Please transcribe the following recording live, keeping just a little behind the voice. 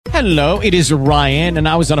Hello, it is Ryan, and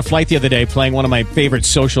I was on a flight the other day playing one of my favorite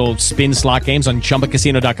social spin slot games on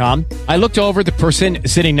ChumbaCasino.com. I looked over at the person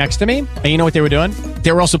sitting next to me, and you know what they were doing?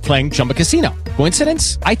 They were also playing Chumba Casino.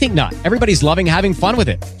 Coincidence? I think not. Everybody's loving having fun with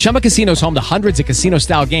it. Chumba Casino is home to hundreds of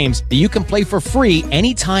casino-style games that you can play for free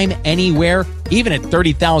anytime, anywhere, even at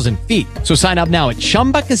 30,000 feet. So sign up now at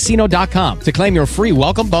ChumbaCasino.com to claim your free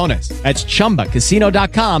welcome bonus. That's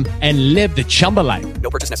ChumbaCasino.com and live the Chumba life.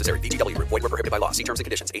 No purchase necessary. VGW. Void where prohibited by law. See terms and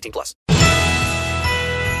conditions. 18 plus.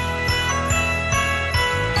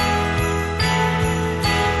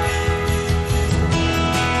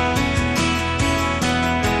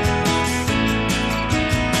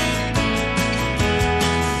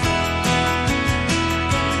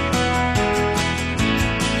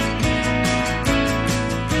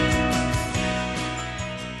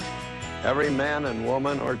 Every man and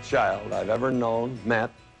woman or child I've ever known,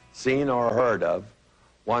 met, seen, or heard of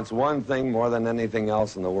wants one thing more than anything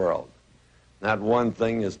else in the world. That one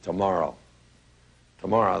thing is tomorrow.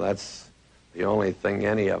 Tomorrow, that's the only thing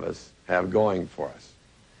any of us have going for us.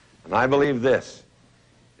 And I believe this: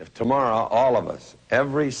 if tomorrow all of us,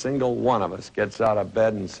 every single one of us, gets out of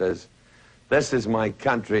bed and says, "This is my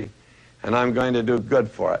country, and I'm going to do good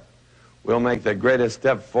for it," we'll make the greatest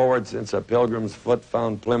step forward since a pilgrim's foot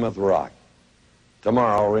found Plymouth Rock.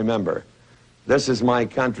 Tomorrow, remember, this is my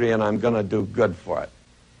country and I'm going to do good for it.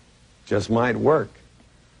 Just might work.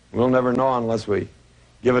 We'll never know unless we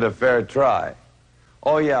give it a fair try.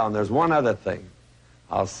 Oh yeah, and there's one other thing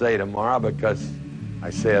I'll say tomorrow, because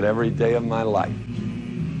I say it every day of my life.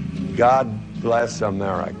 God bless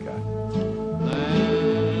America.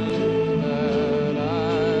 Land that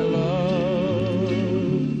I love,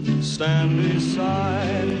 stand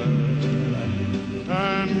beside her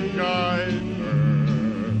and guide her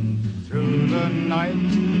through the night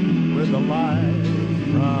with the light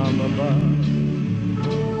from above.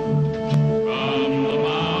 From the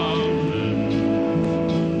mountains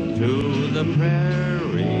to the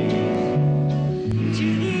prairies, to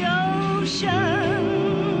the ocean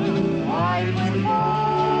wide with love.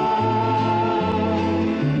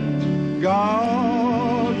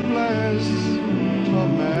 God bless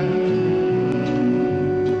America,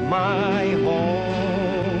 my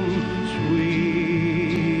home,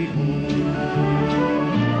 sweet home.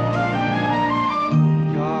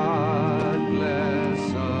 God bless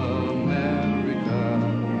America,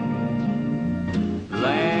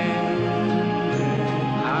 land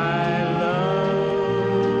I love.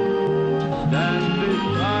 Stand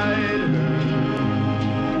beside her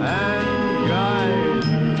and guide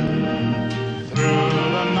her through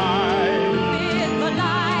the night. With the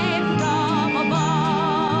light from above.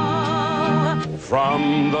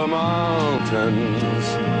 From the mountains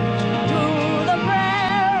To the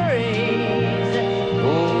prairies.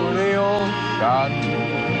 to the ocean,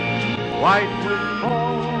 white with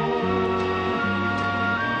foam.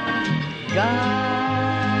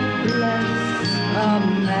 God bless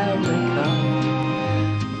America.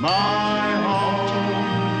 My home,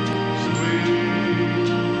 sweet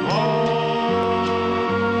home.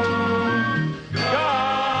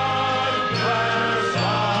 God bless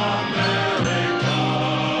America,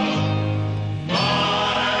 my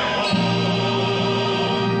home,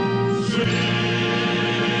 sweet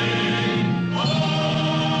home.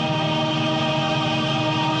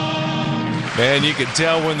 Man, you can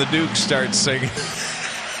tell when the Duke starts singing.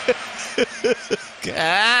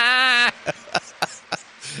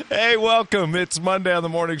 Hey, welcome. It's Monday on the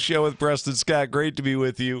Morning Show with Preston Scott. Great to be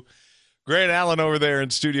with you. Grant Allen over there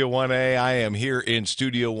in Studio 1A. I am here in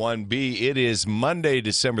Studio 1B. It is Monday,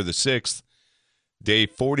 December the 6th, day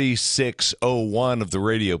 4601 of the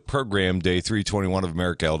radio program, day 321 of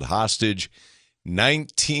America Held Hostage.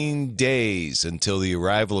 19 days until the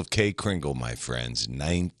arrival of Kay Kringle, my friends.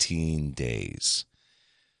 19 days.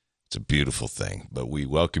 It's a beautiful thing, but we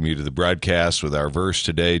welcome you to the broadcast with our verse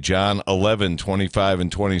today, John 11:25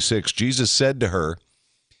 and 26. Jesus said to her,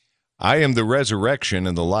 I am the resurrection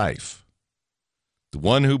and the life. The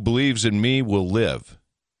one who believes in me will live,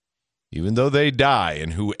 even though they die,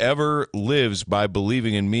 and whoever lives by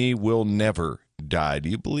believing in me will never die. Do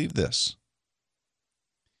you believe this?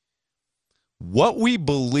 What we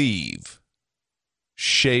believe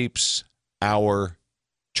shapes our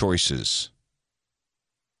choices.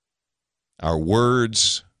 Our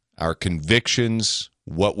words, our convictions,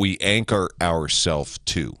 what we anchor ourselves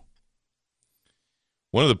to.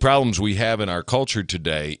 One of the problems we have in our culture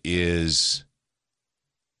today is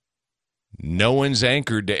no one's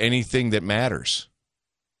anchored to anything that matters.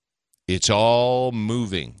 It's all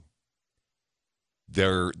moving.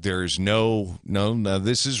 there's no,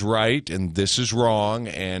 this is right and this is wrong,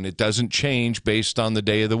 and it doesn't change based on the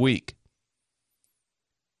day of the week.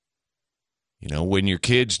 You know, when your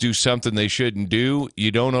kids do something they shouldn't do,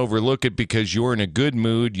 you don't overlook it because you're in a good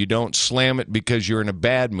mood. You don't slam it because you're in a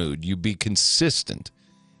bad mood. You be consistent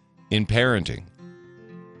in parenting.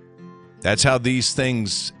 That's how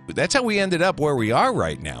that's how we ended up where we are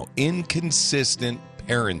right now. Inconsistent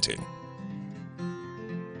parenting.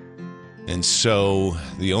 And so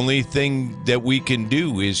the only thing that we can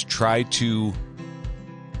do is try to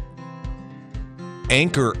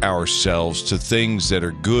anchor ourselves to things that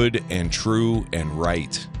are good and true and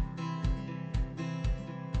right.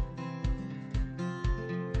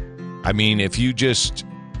 I mean, if you just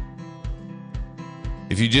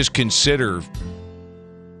consider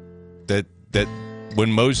that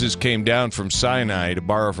when Moses came down from Sinai to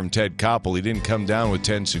borrow from Ted Koppel, he didn't come down with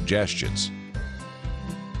 10 suggestions.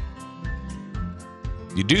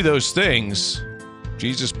 You do those things,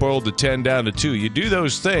 Jesus boiled the 10 down to 2. You do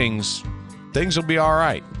those things, things will be all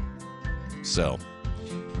right. So,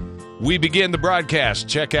 we begin the broadcast.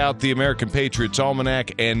 Check out the American Patriots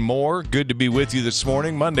Almanac and more. Good to be with you this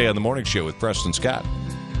morning, Monday on the Morning Show with Preston Scott.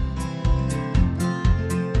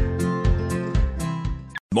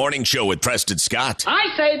 Morning Show with Preston Scott I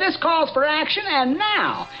say this calls for action, and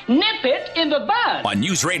now, nip it in the bud. on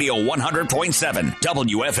News Radio 100.7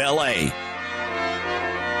 WFLA.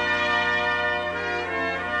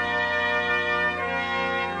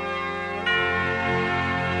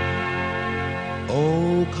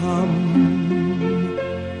 Oh, come,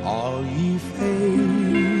 all ye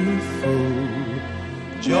faithful,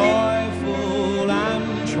 joyful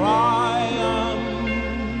and triumphant.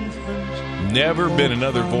 Never been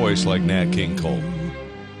another voice like Nat King Cole.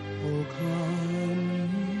 Oh,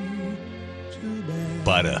 come to bed.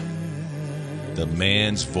 Butter. The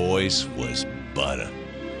man's voice was butter.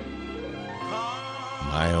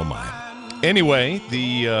 My, oh, my. Anyway,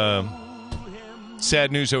 the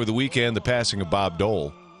sad news over the weekend, the passing of Bob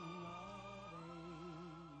Dole.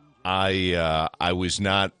 I was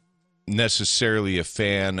not necessarily a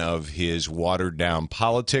fan of his watered-down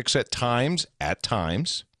politics at times.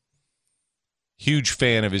 Huge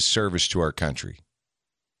fan of his service to our country.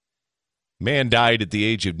 Man died at the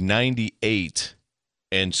age of 98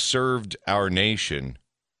 and served our nation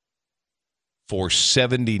for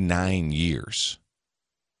 79 years.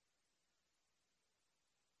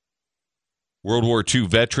 World War II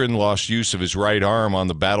veteran, lost use of his right arm on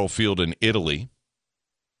the battlefield in Italy.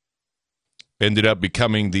 Ended up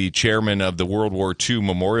becoming the chairman of the World War II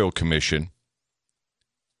Memorial Commission.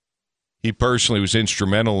 He personally was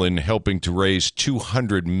instrumental in helping to raise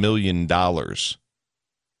 $200 million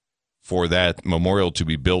for that memorial to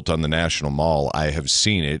be built on the National Mall. I have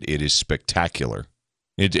seen it. It is spectacular.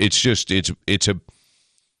 It's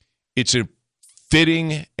a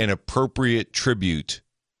fitting and appropriate tribute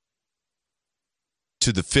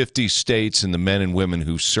to the 50 states and the men and women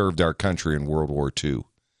who served our country in World War II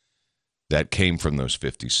that came from those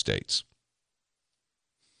 50 states.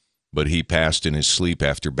 But he passed in his sleep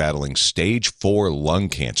after battling stage 4 lung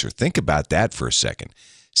cancer. Think about that for a second.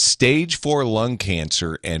 Stage 4 lung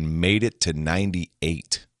cancer and made it to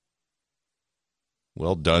 98.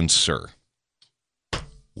 Well done, sir.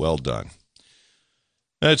 Well done.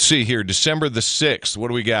 Let's see here. December the 6th. What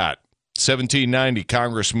do we got? 1790,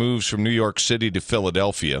 Congress moves from New York City to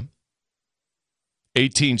Philadelphia.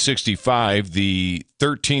 1865, the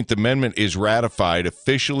 13th Amendment is ratified,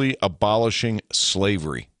 officially abolishing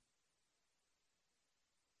slavery.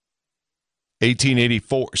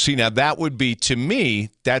 1884. See, now that would be, to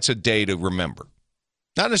me, that's a day to remember.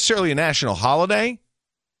 Not necessarily a national holiday,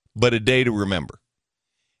 but a day to remember.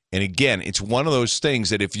 And again, it's one of those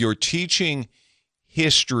things that if you're teaching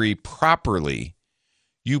history properly,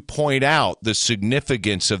 you point out the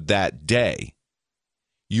significance of that day.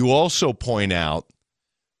 You also point out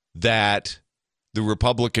that the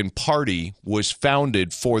Republican Party was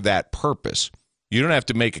founded for that purpose. You don't have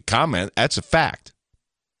to make a comment. That's a fact.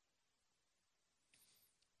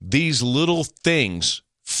 These little things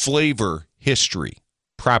flavor history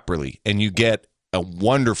properly, and you get a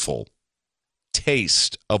wonderful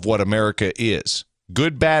taste of what America is.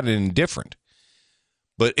 Good, bad, and indifferent.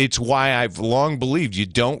 But it's why I've long believed you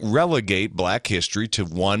don't relegate Black history to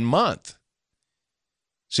 1 month.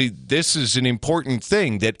 See, this is an important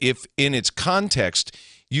thing that if in its context,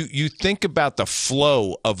 you think about the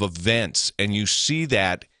flow of events and you see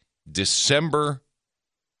that December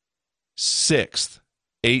 6th,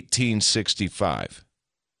 1865,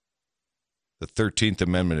 the 13th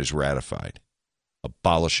Amendment is ratified,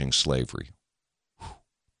 abolishing slavery. Whew.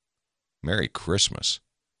 Merry Christmas.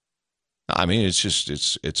 I mean,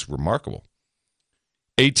 it's remarkable.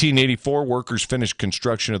 1884, workers finished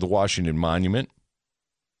construction of the Washington Monument.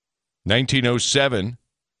 1907,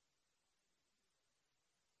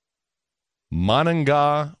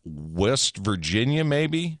 Monongah, West Virginia,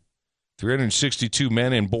 maybe? 362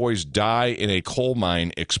 men and boys die in a coal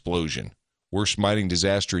mine explosion. Worst mining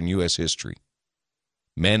disaster in U.S. history.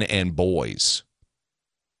 Men and boys.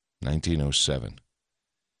 1907.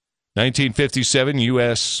 1957,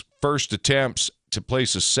 U.S. first attempts to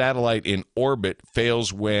place a satellite in orbit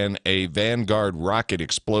fails when a Vanguard rocket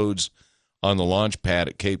explodes on the launch pad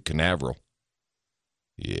at Cape Canaveral.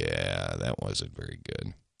 Yeah, that wasn't very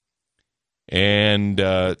good. And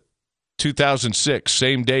 2006,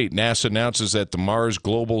 same date, NASA announces that the Mars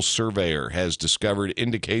Global Surveyor has discovered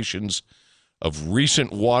indications of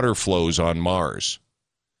recent water flows on Mars.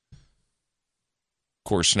 Of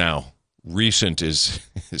course, now, recent is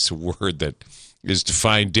a word that is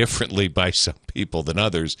defined differently by some people than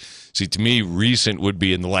others. See, to me, recent would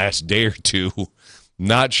be in the last day or two.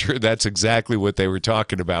 Not sure that's exactly what they were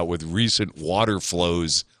talking about with recent water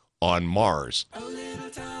flows on Mars.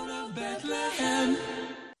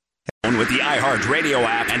 With the iHeart Radio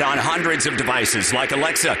app and on hundreds of devices like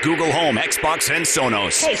Alexa, Google Home, Xbox, and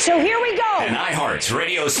Sonos. Okay, so here we go. And iHeart's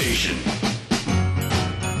radio station.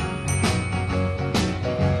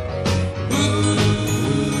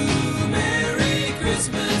 Merry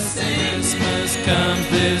Christmas, Christmas comes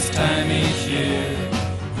this time each year.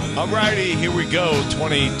 Alrighty, here we go.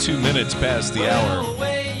 22 minutes past the hour.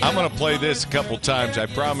 I'm going to play this a couple times. I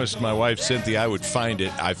promised my wife Cynthia I would find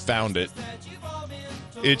it. I found it.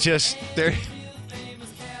 It just there.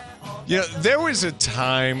 You know, there was a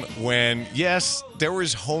time when, yes, there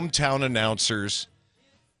was hometown announcers,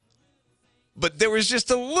 but there was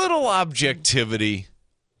just a little objectivity.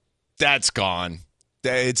 That's gone.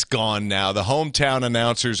 It's gone now. The hometown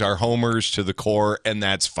announcers are homers to the core, and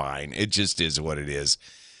that's fine. It just is what it is.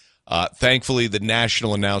 Thankfully, the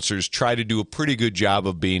national announcers try to do a pretty good job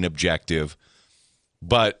of being objective,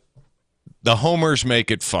 but the homers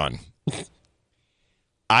make it fun.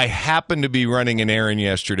 I happened to be running an errand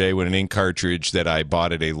yesterday when an ink cartridge that I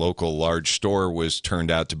bought at a local large store turned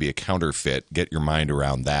out to be a counterfeit. Get your mind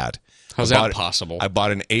around that. How's that possible? I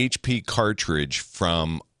bought an HP cartridge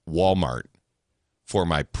from Walmart for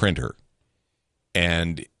my printer.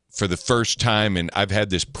 And for the first time, and I've had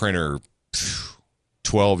this printer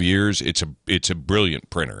 12 years, it's a brilliant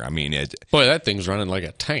printer. I mean, boy, that thing's running like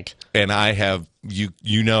a tank. And I have, you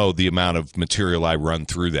know the amount of material I run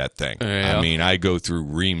through that thing. Yeah. I mean, I go through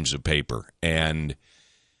reams of paper. And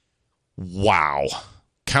wow,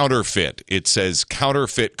 counterfeit. It says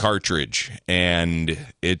counterfeit cartridge. And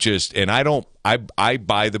it just, and I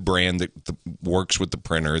buy the brand that works with the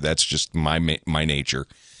printer. That's just my nature.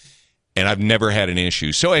 And I've never had an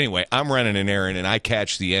issue. So anyway, I'm running an errand, and I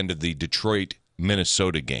catch the end of the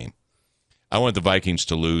Detroit-Minnesota game. I want the Vikings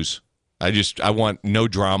to lose. I want no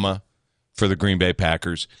drama for the Green Bay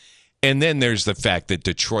Packers. And then there's the fact that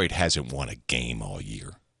Detroit hasn't won a game all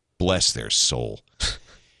year. Bless their soul.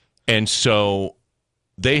 And so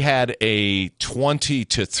they had a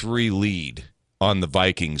 20-3 lead on the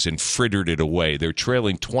Vikings and frittered it away. They're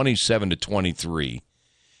trailing 27-23.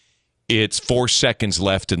 It's 4 seconds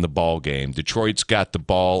left in the ball game. Detroit's got the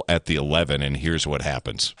ball at the 11, and here's what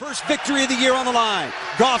happens. First victory of the year on the line.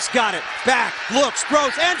 Goff's got it. Back, looks,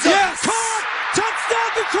 throws, ends up. Yes! Caught!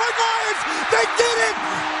 Touchdown, Detroit Lions! They did it!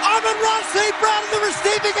 Amon-Ra St. Brown in the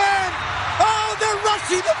receiving end! Oh, they're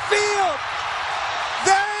rushing the field!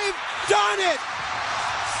 They've done it!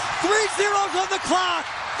 3 zeros on the clock.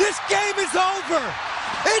 This game is over.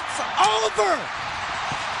 It's over.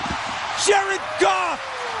 Jared Goff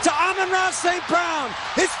to Amon-Ra St. Brown,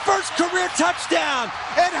 his first career touchdown.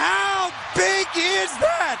 And how big is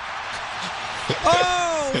that?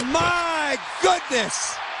 Oh, my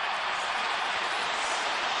goodness.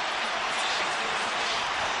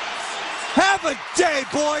 Have a day,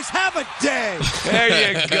 boys. Have a day.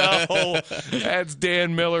 There you go. That's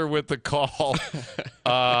Dan Miller with the call.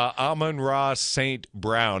 Amon-Ra St.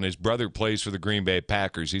 Brown. His brother plays for the Green Bay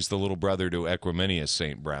Packers. He's the little brother to Equiminius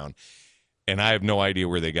St. Brown. And I have no idea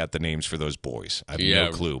where they got the names for those boys. I have no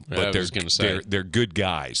clue. But they're good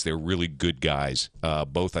guys. They're really good guys.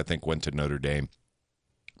 Both, I think, went to Notre Dame.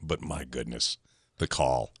 But my goodness, the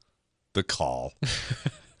call.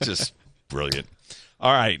 Just brilliant.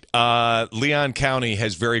 All right. Leon County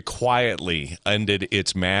has very quietly ended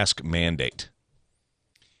its mask mandate.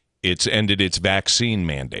 It's ended its vaccine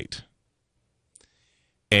mandate.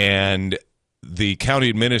 And the county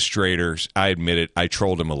administrators, I admit it, I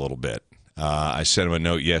trolled him a little bit. I sent him a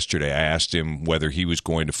note yesterday. I asked him whether he was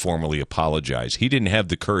going to formally apologize. He didn't have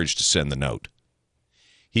the courage to send the note.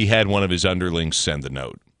 He had one of his underlings send the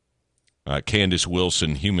note. Candace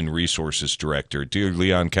Wilson, Human Resources Director. Dear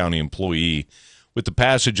Leon County employee, with the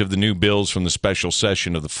passage of the new bills from the special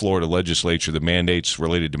session of the Florida legislature, the mandates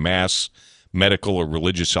related to masks, medical or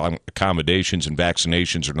religious accommodations, and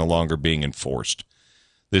vaccinations are no longer being enforced.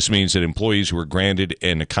 This means that employees who are granted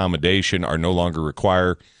an accommodation are no longer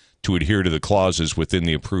required to adhere to the clauses within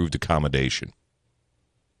the approved accommodation.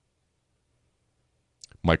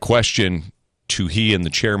 My question to he and the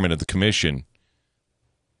chairman of the commission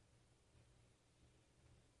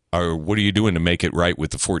are, what are you doing to make it right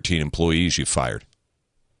with the 14 employees you fired?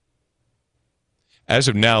 As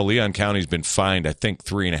of now, Leon County's been fined, I think,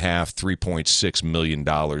 $3.6 million,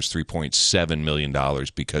 $3.7 million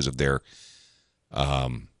because of their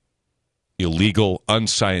illegal,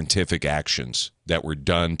 unscientific actions that were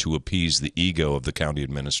done to appease the ego of the county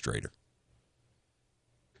administrator.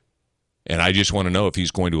 And I just want to know if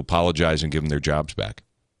he's going to apologize and give them their jobs back.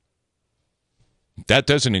 That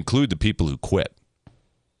doesn't include the people who quit.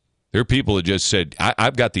 There are people that just said,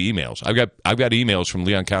 I've got the emails. I've got emails from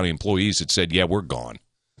Leon County employees that said, yeah, we're gone.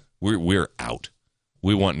 We're out.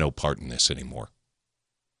 We want no part in this anymore.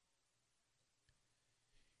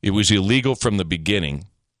 It was illegal from the beginning,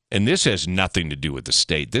 and this has nothing to do with the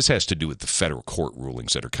state. This has to do with the federal court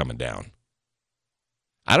rulings that are coming down.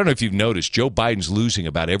 I don't know if you've noticed, Joe Biden's losing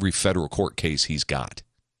about every federal court case he's got.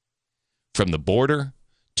 From the border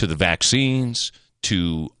to the vaccines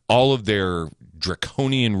to all of their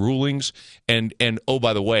draconian rulings. And oh,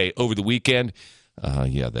 by the way, over the weekend,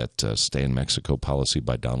 that stay in Mexico policy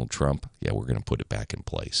by Donald Trump, we're going to put it back in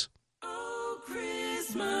place. Oh,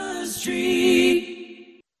 Christmas tree.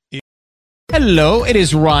 Hello, it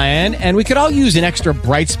is Ryan, and we could all use an extra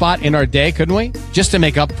bright spot in our day, couldn't we? Just to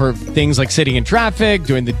make up for things like sitting in traffic,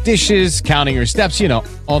 doing the dishes, counting your steps,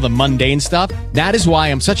 all the mundane stuff. That is why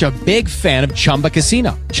I'm such a big fan of Chumba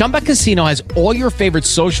Casino. Chumba Casino has all your favorite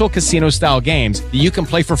social casino-style games that you can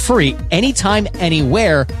play for free anytime,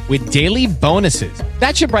 anywhere with daily bonuses.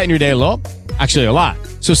 That should brighten your day a little. Actually, a lot.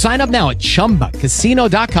 So sign up now at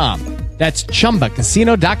ChumbaCasino.com. That's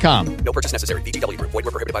ChumbaCasino.com. No purchase necessary. VGW Group. Void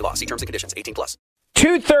where prohibited by law. See terms and conditions. 18+.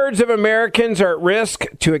 2/3 of Americans are at risk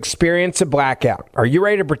to experience a blackout. Are you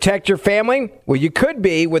ready to protect your family? Well, you could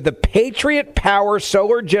be with the Patriot Power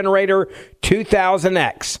Solar Generator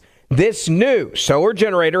 2000X. This new solar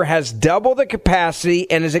generator has double the capacity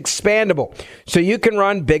and is expandable, so you can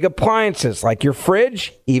run big appliances like your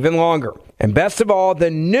fridge even longer. And best of all, the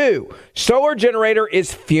new solar generator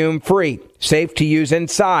is fume-free, safe to use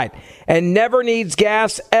inside, and never needs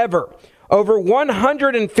gas ever. Over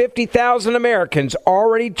 150,000 Americans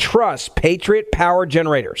already trust Patriot Power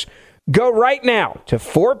Generators. Go right now to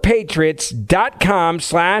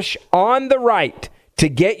 4patriots.com/ontherright to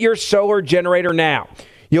get your solar generator now.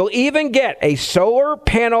 You'll even get a solar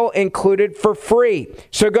panel included for free.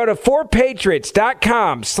 So go to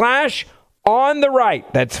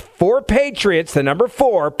 4patriots.com/ontherright. That's 4patriots, the number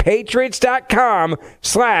 4,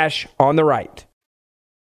 patriots.com/ontherright.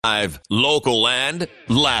 Live, local, and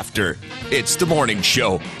laughter. It's the morning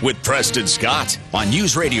show with Preston Scott on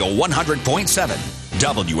News Radio 100.7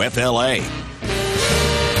 WFLA.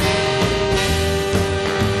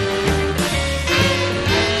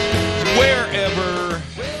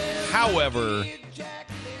 However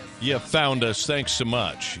you found us, thanks so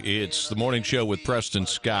much. It's the morning show with Preston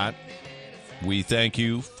Scott. We thank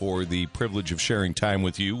you for the privilege of sharing time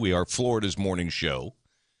with you. We are Florida's morning show.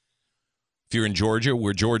 If you're in Georgia,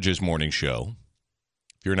 we're Georgia's morning show.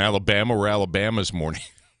 If you're in Alabama, we're Alabama's morning.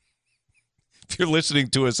 If you're listening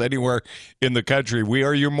to us anywhere in the country, we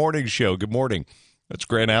are your morning show. Good morning. That's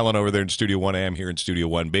Grant Allen over there in Studio 1A. I'm here in Studio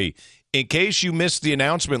 1B. In case you missed the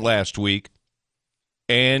announcement last week,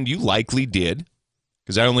 and you likely did,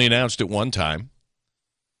 because I only announced it one time.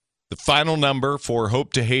 The final number for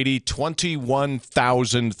Hope to Haiti,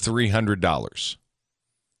 $21,300.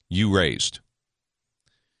 You raised.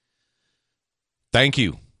 Thank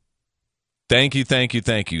you. Thank you, thank you,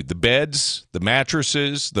 thank you. The beds, the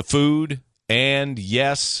mattresses, the food, and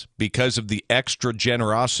yes, because of the extra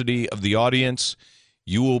generosity of the audience,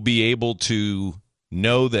 you will be able to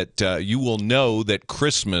know that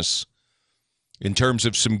Christmas, in terms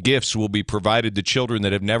of some gifts, will be provided to children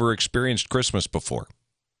that have never experienced Christmas before.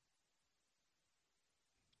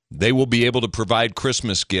 They will be able to provide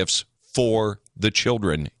Christmas gifts for the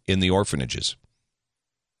children in the orphanages.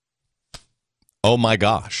 Oh my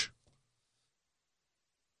gosh.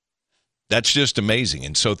 That's just amazing.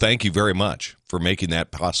 And so thank you very much for making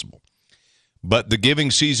that possible. But the giving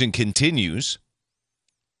season continues.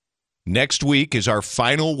 Next week is our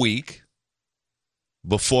final week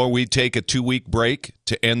before we take a 2-week break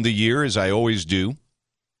to end the year, as I always do.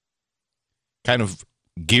 Kind of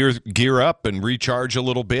gear up and recharge a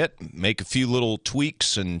little bit, make a few little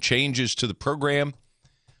tweaks and changes to the program.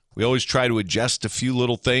 We always try to adjust a few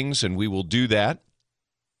little things, and we will do that.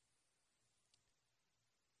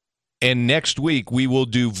 And next week, we will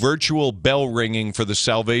do virtual bell ringing for the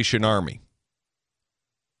Salvation Army.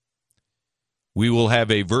 We will have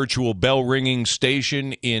a virtual bell ringing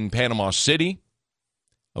station in Panama City,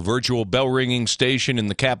 a virtual bell ringing station in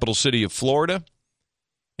the capital city of Florida,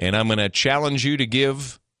 and I'm going to challenge you to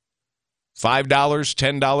give $5,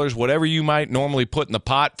 $10, whatever you might normally put in the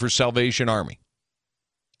pot for Salvation Army.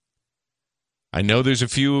 I know there's a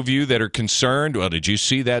few of you that are concerned. Well, did you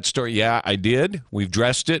see that story? Yeah, I did. We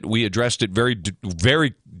addressed it very,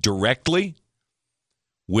 very directly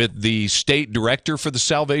with the state director for the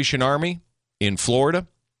Salvation Army in Florida.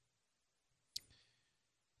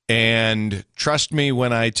 And trust me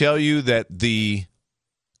when I tell you that the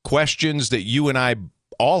questions that you and I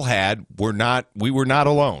all had we were not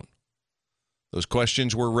alone. Those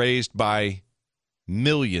questions were raised by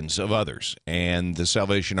millions of others, and the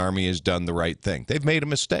Salvation Army has done the right thing. They've made a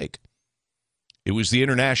mistake. It was the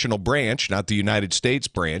international branch, not the United States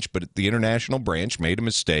branch, but the international branch made a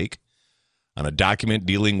mistake on a document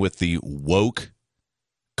dealing with the woke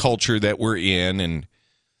culture that we're in and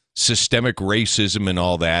systemic racism and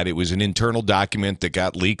all that. It was an internal document that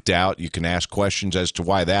got leaked out. You can ask questions as to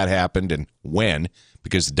why that happened and when,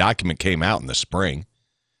 because the document came out in the spring.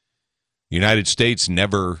 The United States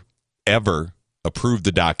never, ever approved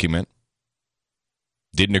the document,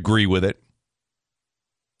 didn't agree with it.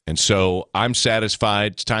 And so I'm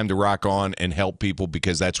satisfied. It's time to rock on and help people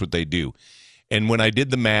because that's what they do. And when I did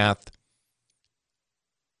the math,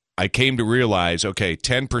 I came to realize, okay,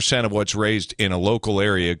 10% of what's raised in a local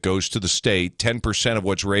area goes to the state, 10% of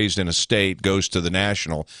what's raised in a state goes to the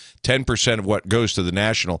national, 10% of what goes to the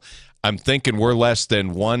national. I'm thinking we're less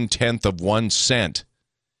than 1/10 of 1 cent.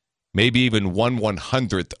 Maybe even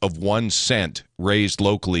 1/100th of 1 cent raised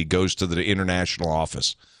locally goes to the international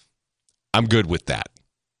office. I'm good with that.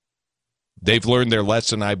 They've learned their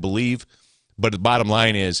lesson, I believe, but the bottom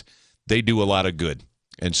line is they do a lot of good.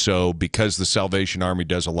 And so because the Salvation Army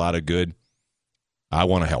does a lot of good, I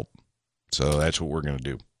want to help. So that's what we're going to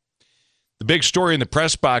do. The big story in the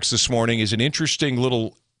press box this morning is an interesting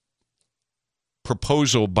little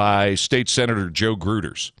proposal by State Senator Joe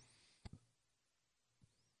Gruters.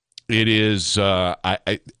 It is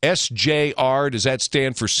SJR. Does that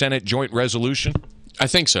stand for Senate Joint Resolution? I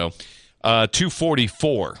think so.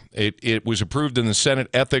 244. It was approved in the Senate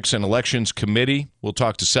Ethics and Elections Committee. We'll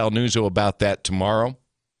talk to Sal Nuzzo about that tomorrow.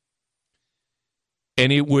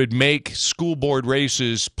 And it would make school board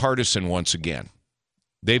races partisan once again.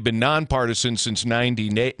 They've been nonpartisan since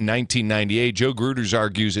 1998. Joe Gruters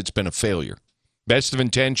argues it's been a failure. Best of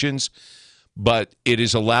intentions, but it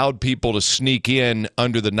has allowed people to sneak in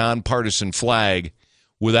under the nonpartisan flag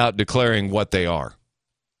without declaring what they are.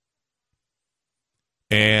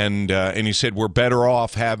 And he said we're better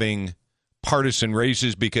off having partisan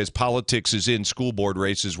races because politics is in school board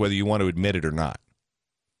races, whether you want to admit it or not.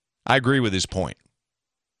 I agree with his point.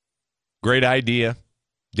 Great idea.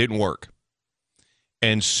 Didn't work.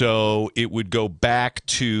 And so it would go back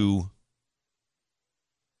to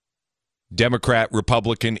Democrat,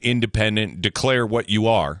 Republican, Independent, declare what you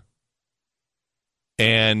are.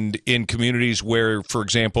 And in communities where, for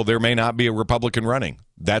example, there may not be a Republican running,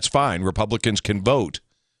 that's fine. Republicans can vote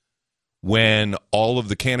when all of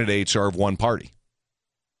the candidates are of one party.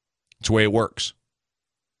 It's the way it works.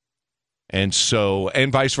 And so,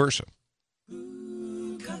 and vice versa.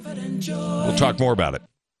 We'll talk more about it.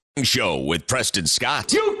 Show with Preston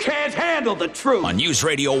Scott. You can't handle the truth. On News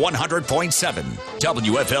Radio 100.7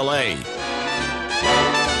 WFLA.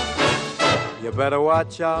 You better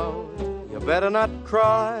watch out. You better not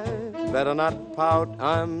cry. Better not pout.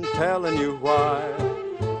 I'm telling you why.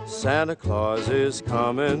 Santa Claus is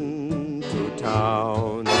coming to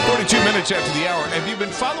town. 42 minutes after the hour. Have you been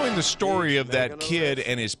following the story of that kid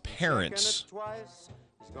and his parents?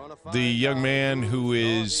 The young man who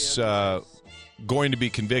is going to be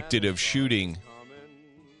convicted of shooting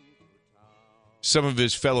some of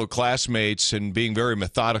his fellow classmates and being very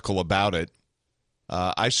methodical about it.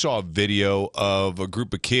 I saw a video of a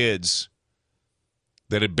group of kids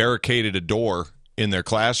that had barricaded a door in their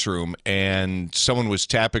classroom, and someone was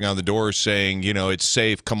tapping on the door saying, you know, it's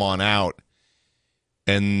safe, come on out.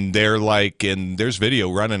 And they're like, and there's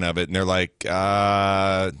video running of it, and they're like,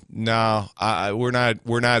 no,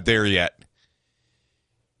 we're not there yet.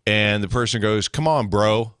 And the person goes, come on,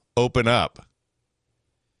 bro, open up.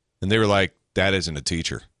 And they were like, that isn't a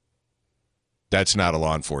teacher. That's not a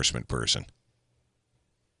law enforcement person.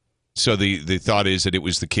 So the thought is that it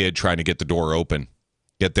was the kid trying to get the door open,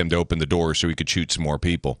 get them to open the door so he could shoot some more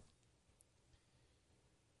people.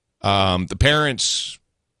 The parents,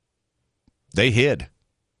 they hid.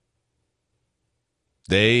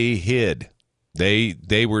 They hid.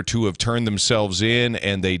 They were to have turned themselves in,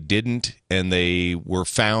 and they didn't, and they were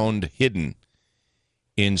found hidden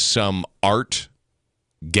in some art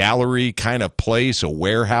gallery kind of place, a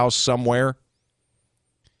warehouse somewhere.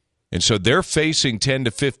 And so they're facing 10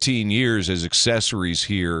 to 15 years as accessories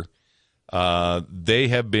here. They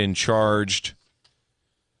have been charged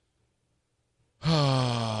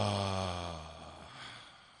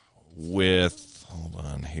with, hold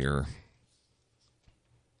on here,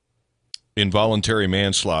 involuntary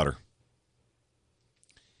manslaughter.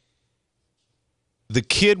 The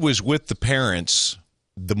kid was with the parents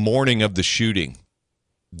the morning of the shooting.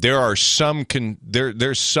 There are some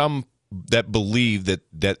there's some that believe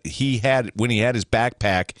that he had, when he had his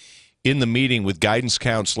backpack in the meeting with guidance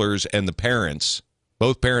counselors and the parents,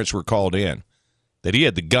 both parents were called in, that he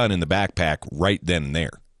had the gun in the backpack right then and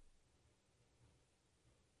there.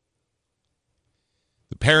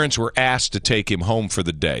 The parents were asked to take him home for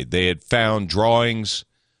the day. They had found drawings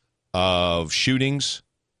of shootings.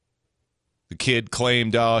 The kid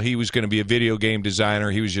claimed, he was going to be a video game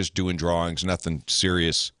designer. He was just doing drawings, nothing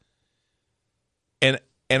serious.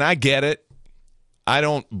 And I get it. I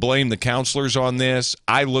don't blame the counselors on this.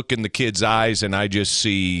 I look in the kid's eyes and I just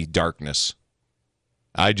see darkness.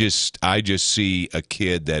 I just see a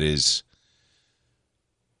kid that is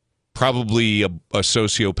probably a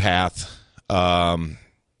sociopath. I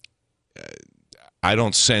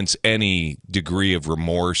don't sense any degree of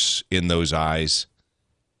remorse in those eyes.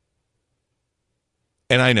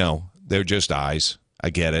 And I know they're just eyes. I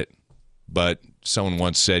get it. But someone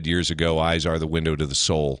once said years ago, eyes are the window to the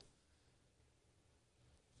soul.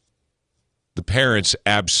 The parents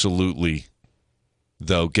absolutely,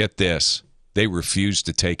 though, get this, they refused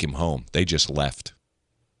to take him home. They just left.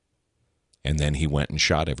 And then he went and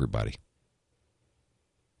shot everybody.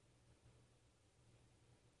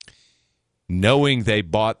 Knowing they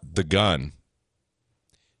bought the gun,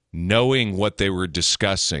 knowing what they were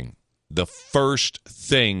discussing, the first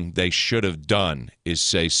thing they should have done is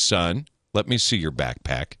say, son, let me see your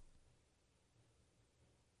backpack.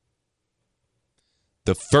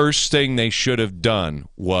 The first thing they should have done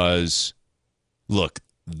was, look,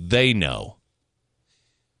 they know.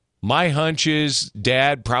 My hunch is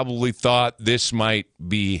Dad probably thought this might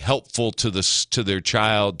be helpful to their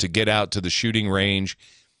child to get out to the shooting range.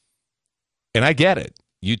 And I get it.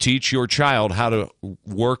 You teach your child how to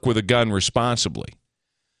work with a gun responsibly.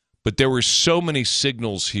 But there were so many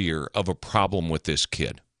signals here of a problem with this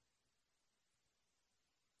kid.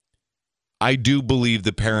 I do believe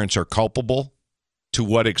the parents are culpable. To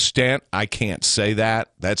what extent, I can't say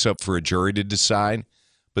that. That's up for a jury to decide.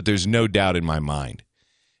 But there's no doubt in my mind.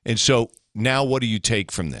 And so now what do you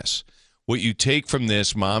take from this? What you take from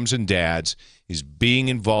this, moms and dads, is being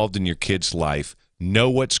involved in your kid's life, know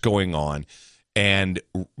what's going on, and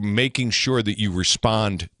making sure that you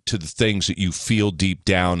respond to the things that you feel deep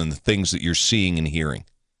down and the things that you're seeing and hearing.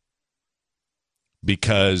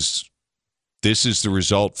 Because this is the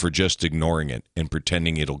result for just ignoring it and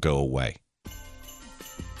pretending it'll go away.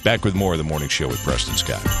 Back with more of The Morning Show with Preston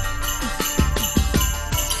Scott.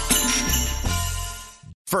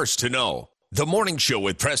 First to know, The Morning Show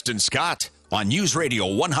with Preston Scott on News Radio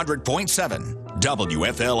 100.7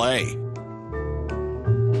 WFLA.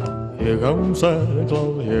 Here comes Santa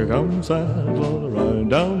Claus, riding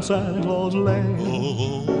down Santa Claus Lane.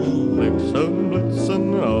 Blitzen,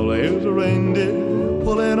 blitzen, all here's a reindeer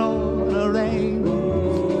pulling on a rein.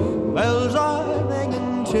 Bells are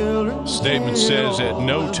ringing, children. Statement says at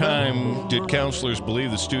no time did counselors believe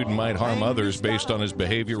the student might harm others based on his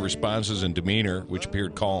behavior, responses, and demeanor, which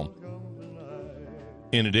appeared calm.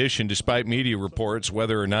 In addition, despite media reports,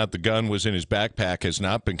 whether or not the gun was in his backpack has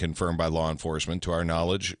not been confirmed by law enforcement, to our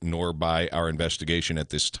knowledge, nor by our investigation at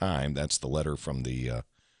this time. That's the letter from the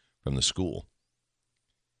school.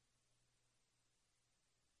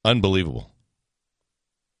 Unbelievable.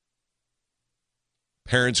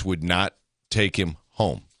 Parents would not take him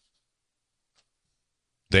home.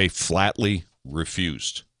 They flatly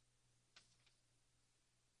refused.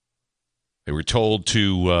 They were told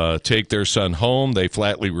to take their son home. They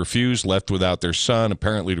flatly refused, left without their son,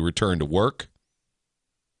 apparently to return to work.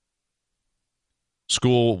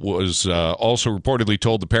 School was also reportedly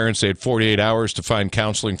told the parents they had 48 hours to find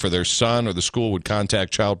counseling for their son, or the school would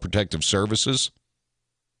contact Child Protective Services.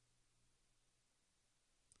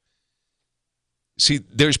 See,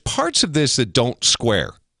 there's parts of this that don't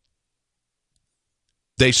square.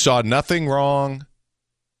 They saw nothing wrong,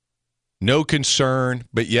 no concern,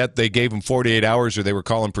 but yet they gave him 48 hours or they were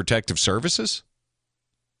calling protective services?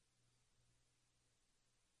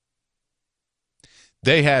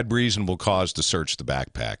 They had reasonable cause to search the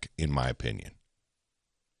backpack, in my opinion.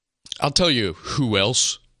 I'll tell you who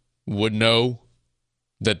else would know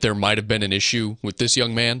that there might have been an issue with this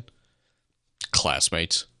young man.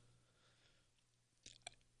 Classmates.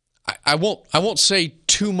 I won't say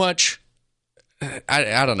too much.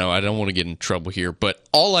 I don't know. I don't want to get in trouble here, but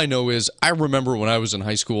all I know is I remember when I was in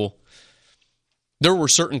high school, there were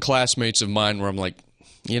certain classmates of mine where I'm like,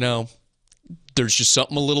 there's just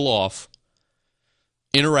something a little off.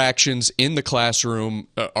 Interactions in the classroom,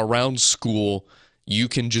 around school, you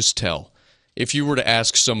can just tell. If you were to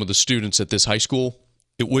ask some of the students at this high school,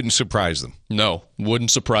 it wouldn't surprise them. No,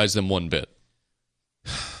 wouldn't surprise them one bit.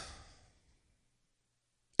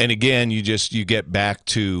 And again, you get back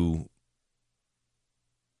to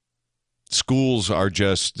schools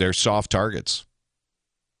they're soft targets.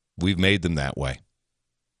 We've made them that way.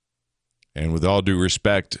 And with all due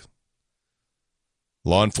respect,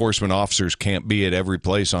 law enforcement officers can't be at every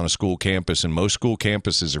place on a school campus, and most school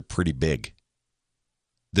campuses are pretty big.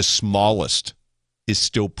 The smallest is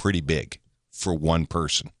still pretty big for one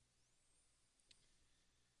person.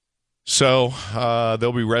 So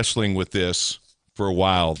they'll be wrestling with this for a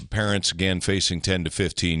while. The parents, again, facing 10 to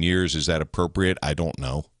 15 years. Is that appropriate? I don't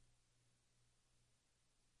know.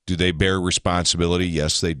 Do they bear responsibility?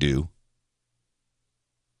 Yes, they do.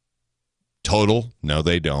 Total? No,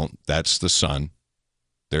 they don't. That's the son.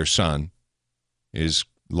 Their son is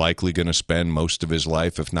likely going to spend most of his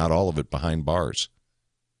life, if not all of it, behind bars.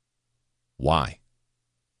 Why?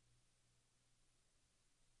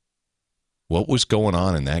 What was going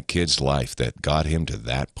on in that kid's life that got him to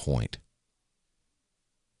that point?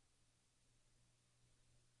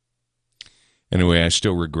 Anyway, I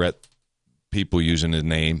still regret people using his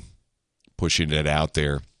name, pushing it out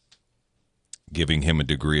there, giving him a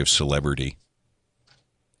degree of celebrity.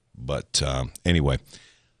 But anyway,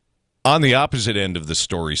 on the opposite end of the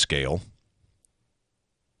story scale,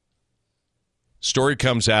 story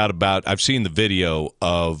comes out about, I've seen the video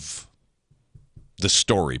of the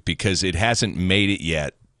story because it hasn't made it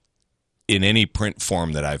yet in any print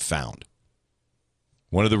form that I've found.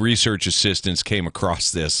 One of the research assistants came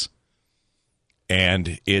across this,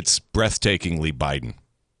 and it's breathtakingly Biden.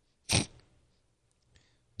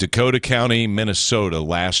 Dakota County, Minnesota,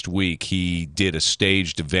 last week, he did a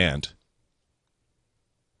staged event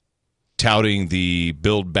touting the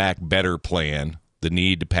Build Back Better plan, the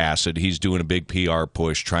need to pass it. He's doing a big PR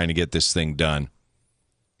push trying to get this thing done.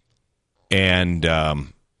 And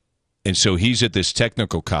so he's at this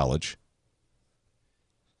technical college.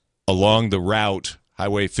 Along the route,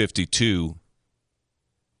 Highway 52,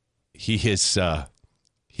 he's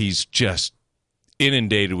just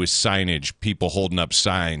inundated with signage, people holding up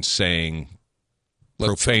signs saying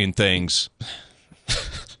profane things.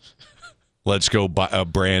 Let's go,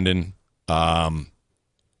 Brandon. And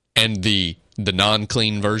the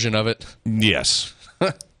non-clean version of it? Yes.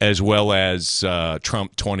 As well as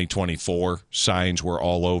Trump 2024 signs were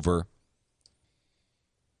all over.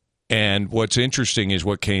 And what's interesting is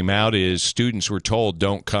what came out is students were told,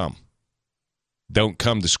 don't come. Don't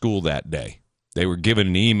come to school that day. They were given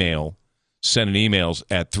an email, sending emails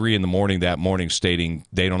at 3 a.m. that morning stating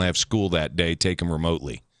they don't have school that day, take them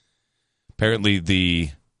remotely. Apparently the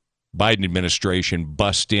Biden administration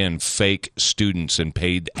bust in fake students and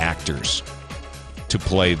paid actors to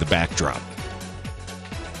play the backdrop.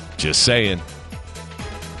 Just saying.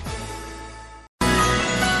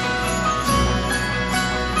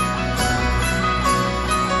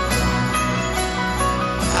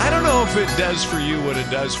 I don't know if it does for you what it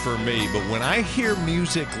does for me, but when I hear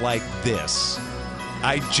music like this,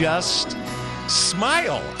 I just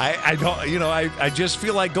smile. I don't, I just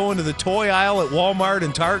feel like going to the toy aisle at Walmart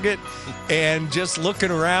and Target and just looking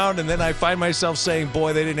around, and then I find myself saying,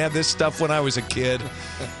 boy, they didn't have this stuff when I was a kid.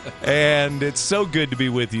 And it's so good to be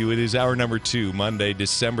with you. It is hour number 2, Monday,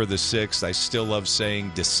 December the 6th. I still love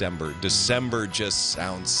saying December. December just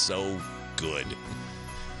sounds so good.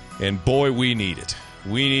 And boy, we need it.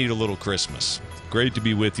 We need a little Christmas. Great to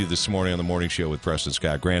be with you this morning on the Morning Show with Preston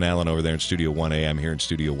Scott. Grant Allen over there in Studio 1A. I'm here in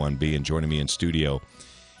Studio 1B, and joining me in studio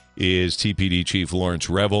is TPD Chief Lawrence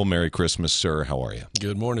Revel. Merry Christmas, sir. How are you?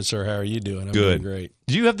 Good morning, sir. How are you doing? I'm Good. doing great.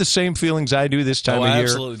 Do you have the same feelings I do this time of year? I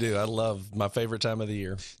absolutely do. I love my favorite time of the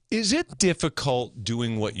year. Is it difficult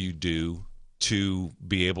doing what you do to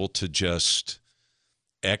be able to just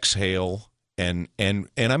exhale and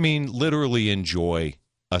I mean literally enjoy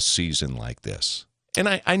a season like this? And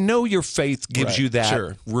I know your faith gives you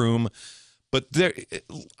that room, but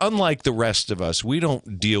unlike the rest of us, we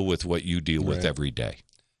don't deal with what you deal with every day.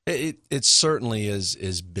 It certainly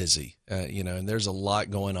is busy, and there's a lot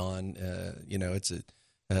going on.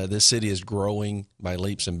 This city is growing by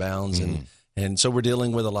leaps and bounds, and so we're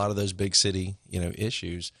dealing with a lot of those big city,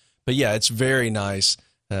 issues. But yeah, it's very nice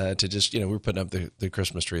to just, we're putting up the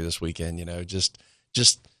Christmas tree this weekend, just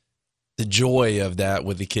the joy of that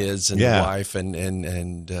with the kids and the wife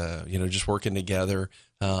and just working together,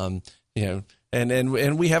 and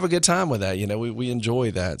we have a good time with that. We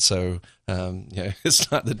enjoy that. So, it's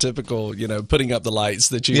not the typical, putting up the lights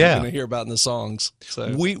that you're going to hear about in the songs.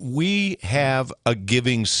 So we have a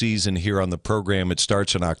giving season here on the program. It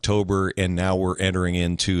starts in October, and now we're entering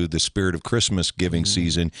into the Spirit of Christmas giving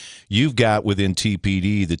season. You've got within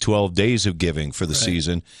TPD the 12 days of giving for the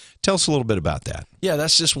season. Tell us a little bit about that. Yeah,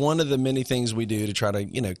 that's just one of the many things we do to try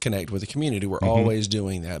to, connect with the community. We're always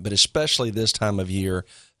doing that, but especially this time of year,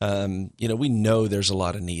 we know there's a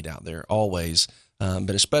lot of need out there, always.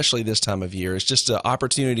 But especially this time of year, it's just an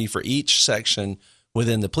opportunity for each section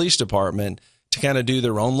within the police department to kind of do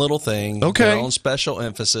their own little thing, their own special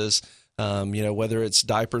emphasis. Whether it's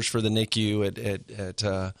diapers for the NICU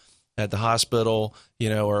at the hospital,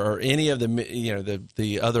 or any of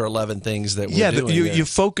the other 11 things that we're doing. You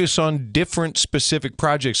focus on different specific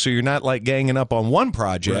projects, so you're not like ganging up on one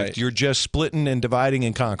project. Right. You're just splitting and dividing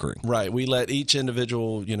and conquering. Right. We let each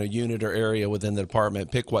individual, unit or area within the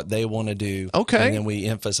department pick what they want to do. Okay. And then we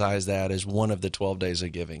emphasize that as one of the 12 days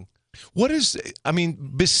of giving.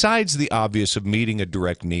 Besides the obvious of meeting a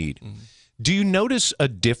direct need, do you notice a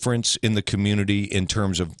difference in the community in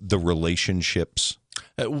terms of the relationships?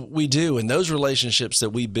 We do, and those relationships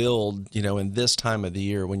that we build, in this time of the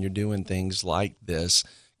year when you're doing things like this,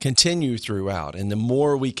 continue throughout. And the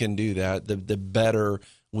more we can do that, the better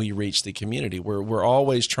we reach the community. We're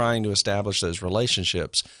always trying to establish those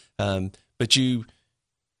relationships, but you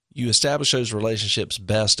establish those relationships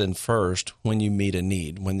best and first when you meet a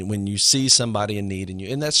need, when you see somebody in need,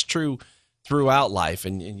 and that's true throughout life,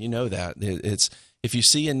 and you know that it's if you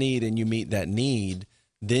see a need and you meet that need,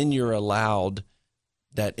 then you're allowed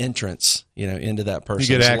that entrance, into that person's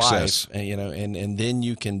you get access. life, and then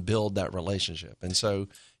you can build that relationship. And so,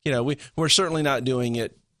 we're certainly not doing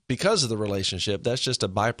it because of the relationship. That's just a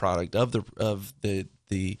byproduct of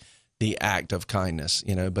the act of kindness,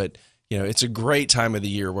 But it's a great time of the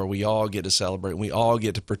year where we all get to celebrate. And we all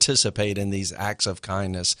get to participate in these acts of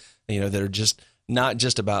kindness, that are just not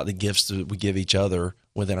just about the gifts that we give each other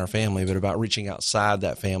within our family, but about reaching outside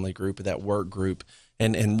that family group, that work group,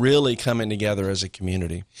 and really coming together as a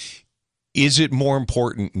community. Is it more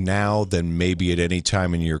important now than maybe at any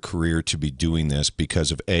time in your career to be doing this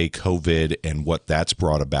because of A, COVID and what that's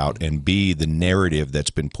brought about, and B, the narrative that's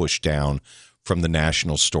been pushed down from the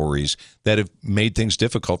national stories that have made things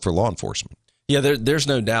difficult for law enforcement? Yeah, there's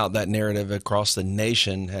no doubt that narrative across the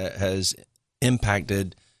nation has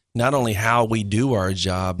impacted not only how we do our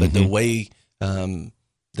job, but the way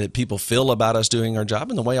that people feel about us doing our job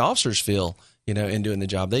and the way officers feel, in doing the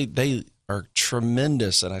job. They are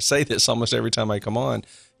tremendous, and I say this almost every time I come on,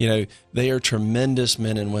 they are tremendous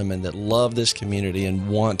men and women that love this community and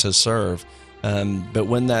want to serve. But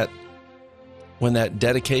when that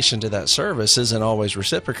dedication to that service isn't always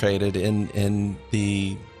reciprocated in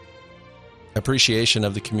the appreciation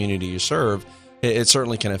of the community you serve, it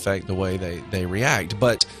certainly can affect the way they react.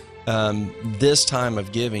 But this time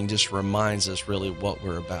of giving just reminds us really what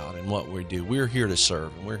we're about and what we do. We're here to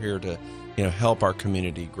serve, and we're here to help our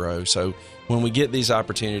community grow. So when we get these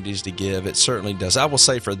opportunities to give, it certainly does. I will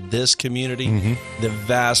say for this community, the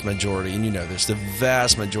vast majority, and the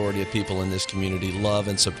vast majority of people in this community love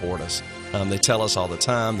and support us. They tell us all the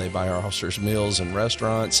time. They buy our officers meals in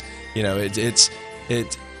restaurants. The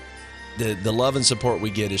love and support we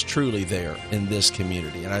get is truly there in this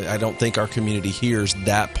community. And I don't think our community hears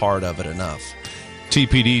that part of it enough.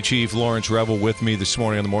 TPD Chief Lawrence Revel with me this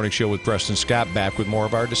morning on the Morning Show with Preston Scott. Back with more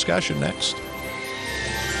of our discussion next.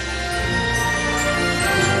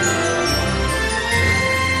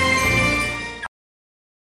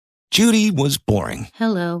 Judy was boring.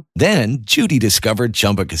 Hello. Then Judy discovered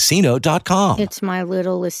ChumbaCasino.com. It's my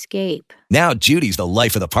little escape. Now Judy's the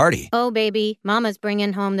life of the party. Oh, baby, mama's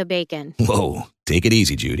bringing home the bacon. Whoa, take it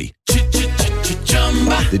easy, Judy.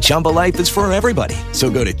 The Chumba life is for everybody. So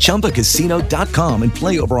go to ChumbaCasino.com and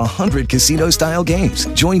play over 100 casino-style games.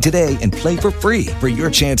 Join today and play for free for your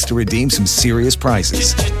chance to redeem some serious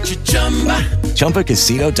prizes.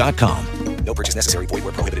 ChumbaCasino.com. No purchase necessary. Void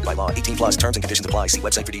where prohibited by law. 18+ terms and conditions apply. See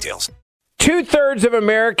website for details. 2/3 of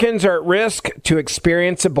Americans are at risk to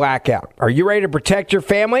experience a blackout. Are you ready to protect your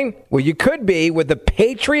family? Well, you could be with the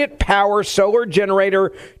Patriot Power Solar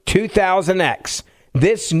Generator 2000X.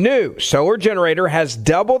 This new solar generator has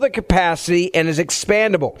double the capacity and is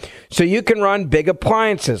expandable, so you can run big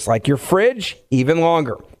appliances like your fridge even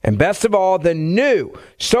longer. And best of all, the new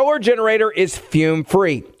solar generator is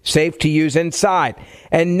fume-free, safe to use inside,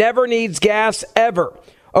 and never needs gas ever.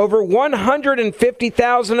 Over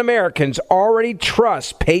 150,000 Americans already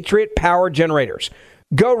trust Patriot Power Generators.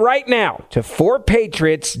 Go right now to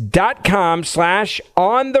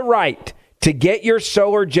 4patriots.com/ontherright to get your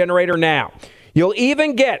solar generator now. You'll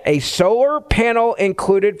even get a solar panel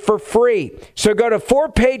included for free. So go to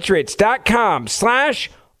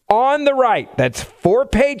 4patriots.com/ontherright. That's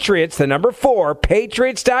 4patriots, the number 4,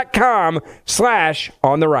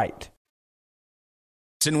 patriots.com/ontherright.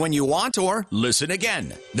 Listen when you want or listen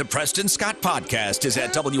again. The Preston Scott Podcast is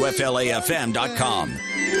at WFLAFM.com.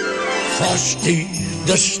 Frosty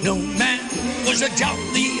the Snowman was a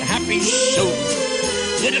jolly happy soul.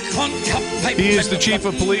 He is the chief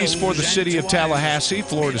of police for the city of Tallahassee,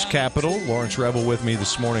 Florida's capital. Lawrence Rebel with me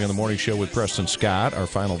this morning on the morning show with Preston Scott, our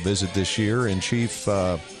final visit this year. And Chief,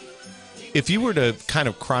 if you were to kind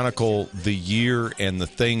of chronicle the year and the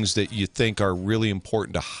things that you think are really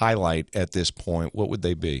important to highlight at this point, what would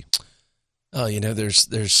they be? Oh,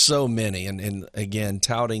 there's so many, and again,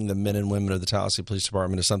 touting the men and women of the Tallahassee Police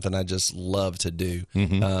Department is something I just love to do.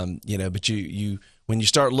 Mm-hmm. But you when you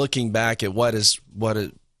start looking back at what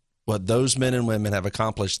those men and women have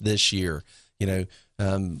accomplished this year,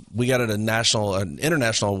 we got an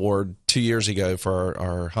international award 2 years ago for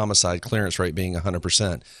our homicide clearance rate being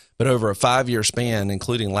 100%. But over a 5-year span,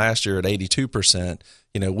 including last year at 82%,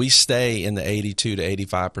 we stay in the 82 to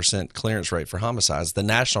 85% clearance rate for homicides. The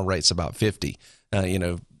national rate's about 50,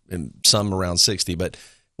 and some around 60, but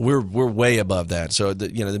we're way above that. So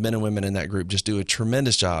the men and women in that group just do a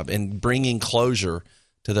tremendous job in bringing closure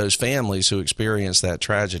to those families who experienced that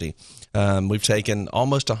tragedy. We've taken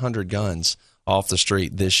almost 100 guns off the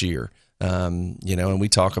street this year. And we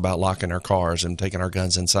talk about locking our cars and taking our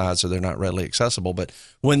guns inside so they're not readily accessible. But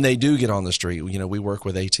when they do get on the street, we work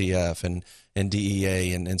with ATF and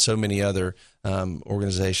DEA and so many other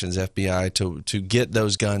organizations, FBI, to get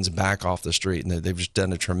those guns back off the street. And they've just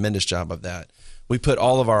done a tremendous job of that. We put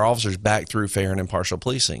all of our officers back through fair and impartial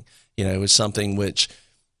policing. It's something which,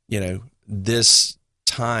 this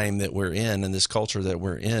time that we're in and this culture that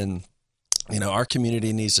we're in, our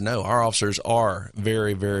community needs to know our officers are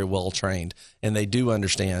very, very well trained, and they do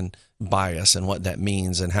understand bias and what that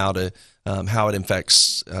means and how it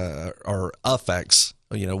affects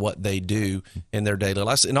what they do in their daily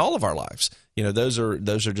lives, in all of our lives. Those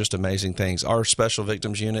are just amazing things. Our special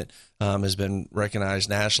victims unit has been recognized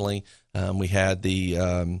nationally. We had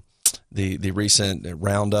the recent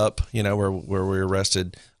roundup, where we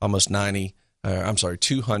arrested almost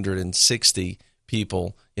 260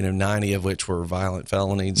 people, 90 of which were violent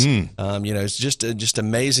felonies. It's just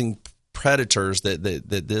amazing predators that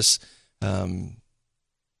this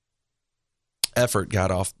effort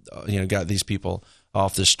got these people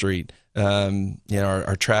off the street.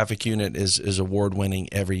 Our traffic unit is award winning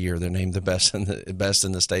every year. They're named the best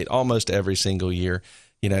in the state almost every single year.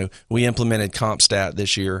 We implemented CompStat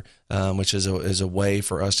this year, which is a way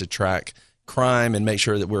for us to track crime and make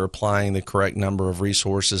sure that we're applying the correct number of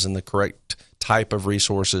resources and the correct type of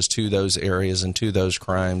resources to those areas and to those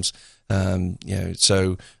crimes.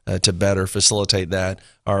 To better facilitate that,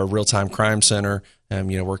 our real-time crime center,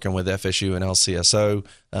 working with FSU and LCSO,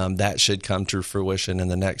 that should come to fruition in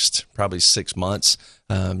the next probably 6 months.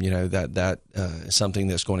 That is something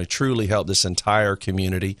that's going to truly help this entire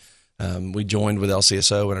community. We joined with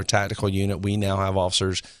LCSO in our tactical unit. We now have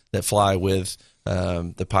officers that fly with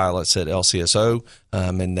the pilots at LCSO,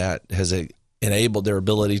 and that has enabled their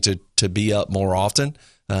ability to be up more often,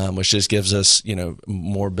 which just gives us,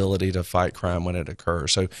 more ability to fight crime when it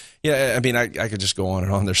occurs. So, I could just go on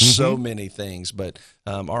and on. There's so many things, but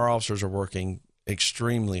our officers are working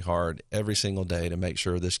extremely hard every single day to make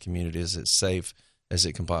sure this community is as safe as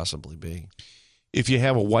it can possibly be. If you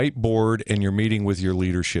have a whiteboard and you're meeting with your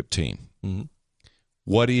leadership team,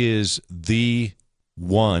 what is the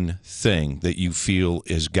one thing that you feel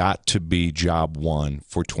has got to be job one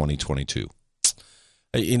for 2022?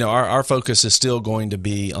 Our focus is still going to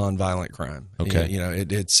be on violent crime. Okay.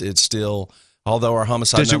 It's still, although our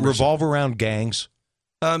homicide Does it numbers, revolve around gangs?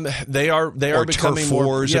 They are becoming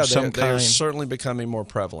more. Yeah, they're certainly becoming more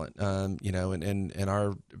prevalent. And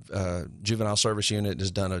our juvenile service unit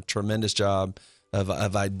has done a tremendous job of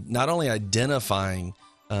not only identifying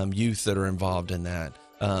youth that are involved in that,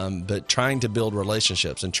 but trying to build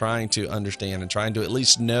relationships and trying to understand and trying to at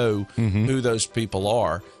least know who those people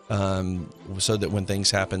are, so that when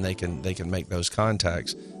things happen, they can make those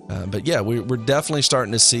contacts. But yeah, we're definitely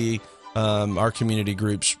starting to see our community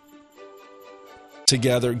groups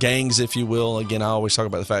together, gangs, if you will. Again, I always talk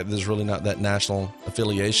about the fact that there's really not that national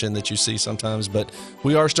affiliation that you see sometimes, but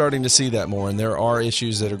we are starting to see that more, and there are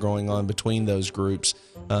issues that are going on between those groups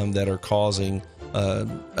that are causing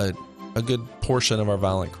a good portion of our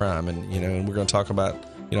violent crime. And and we're going to talk about,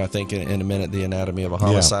 I think in a minute, the anatomy of a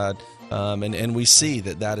homicide, and we see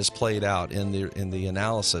that is played out in the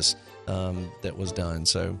analysis that was done.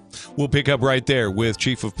 So we'll pick up right there with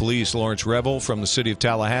Chief of Police Lawrence Revel from the city of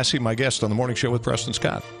Tallahassee, my guest on the Morning Show with Preston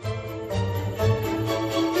Scott.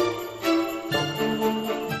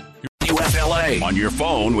 UFLA on your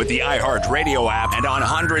phone with the iHeartRadio app and on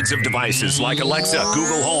hundreds of devices like Alexa,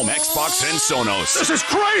 Google Home, Xbox, and Sonos. This is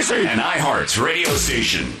crazy! An iHeart's radio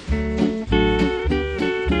station.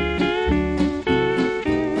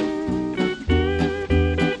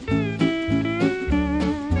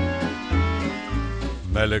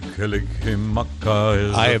 I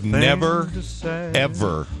have never,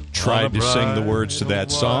 ever tried to sing the words to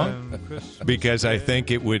that song because I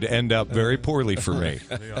think it would end up very poorly for me.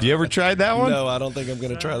 Have you ever tried that one? No, I don't think I'm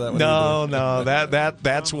going to try that one. No,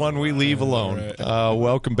 that's one we leave alone.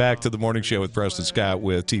 Welcome back to the Morning Show with Preston Scott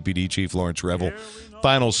with TPD Chief Lawrence Revel.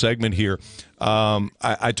 Final segment here.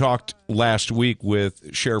 I talked last week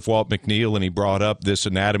with Sheriff Walt McNeil, and he brought up this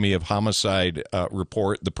Anatomy of Homicide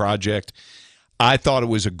report, the project. I thought it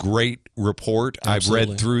was a great report. Absolutely. I've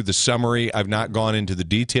read through the summary. I've not gone into the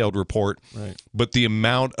detailed report, but the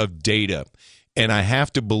amount of data, and I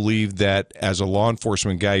have to believe that as a law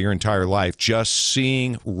enforcement guy your entire life, just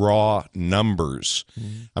seeing raw numbers,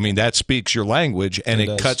 I mean, that speaks your language, and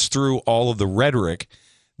it cuts through all of the rhetoric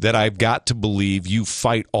that I've got to believe you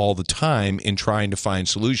fight all the time in trying to find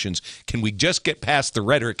solutions. Can we just get past the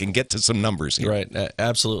rhetoric and get to some numbers here? Right,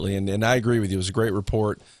 absolutely, and I agree with you. It was a great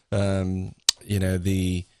report.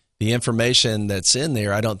 The information that's in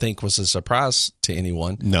there, I don't think was a surprise to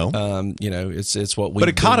anyone. No, it's what we. But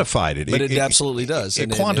it codified it. But it absolutely does.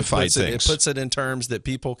 It quantified things. It puts it in terms that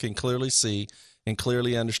people can clearly see and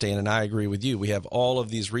clearly understand. And I agree with you. We have all of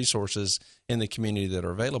these resources in the community that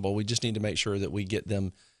are available. We just need to make sure that we get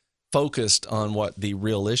them focused on what the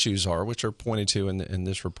real issues are, which are pointed to in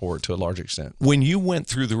this report to a large extent. When you went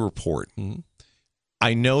through the report,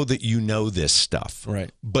 I know that you know this stuff, right?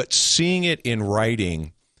 But seeing it in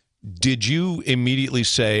writing, did you immediately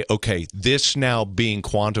say, okay, this now being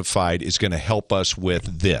quantified is going to help us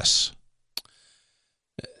with this?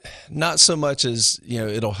 Not so much as,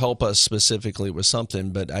 it'll help us specifically with something,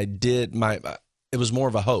 but I did it was more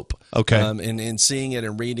of a hope. Okay. And seeing it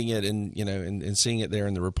and reading it and, and seeing it there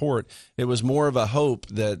in the report, it was more of a hope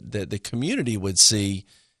that the community would see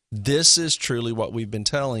this is truly what we've been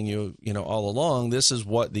telling you, all along. This is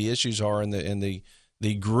what the issues are and the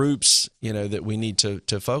groups, that we need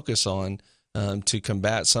to focus on to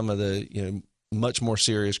combat some of the, much more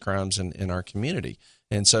serious crimes in our community.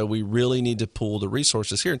 And so we really need to pool the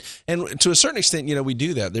resources here. And to a certain extent, we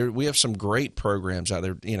do that. We have some great programs out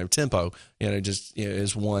there. Tempo,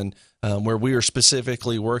 is one where we are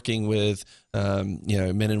specifically working with,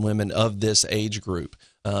 men and women of this age group,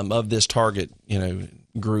 of this target,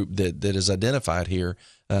 group that is identified here.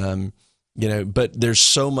 But there's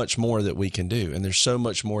so much more that we can do, and there's so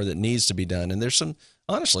much more that needs to be done. And there's some,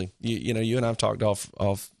 honestly, you and I've talked off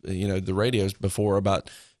the radios before about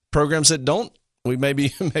programs that don't.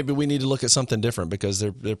 Maybe we need to look at something different because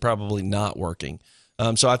they're probably not working.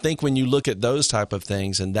 So I think when you look at those type of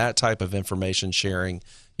things and that type of information sharing,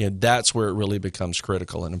 that's where it really becomes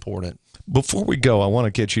critical and important. Before we go, I want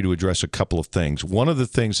to get you to address a couple of things. One of the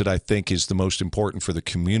things that I think is the most important for the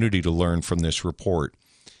community to learn from this report,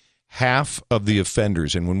 half of the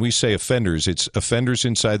offenders, and when we say offenders, it's offenders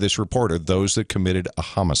inside this report are those that committed a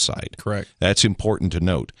homicide. Correct. That's important to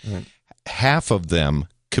note. Right. Half of them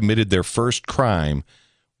committed their first crime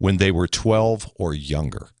when they were 12 or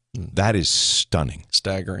younger. That is stunning.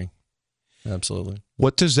 Staggering. Absolutely.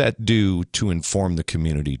 What does that do to inform the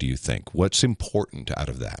community, do you think? What's important out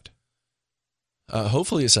of that?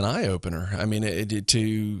 Hopefully it's an eye-opener. I mean,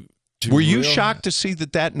 Were you shocked to see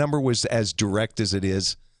that number was as direct as it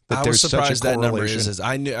is? I was surprised that number is.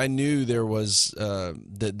 I knew there was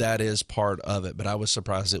that is part of it, but I was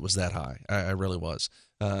surprised it was that high. I really was.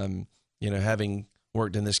 Having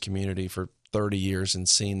worked in this community for 30 years and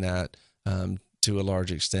seen that to a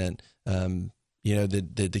large extent,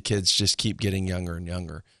 the kids just keep getting younger and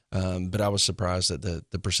younger. But I was surprised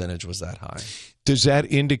that the percentage was that high. Does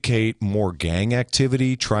that indicate more gang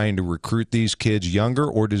activity, trying to recruit these kids younger,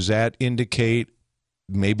 or does that indicate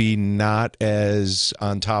maybe not as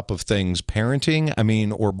on top of things parenting? I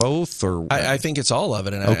mean, or both? Or I think it's all of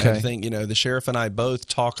it. And okay. I think, the sheriff and I both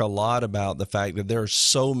talk a lot about the fact that there are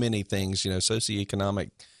so many things, socioeconomic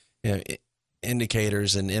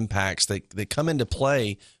indicators and impacts that come into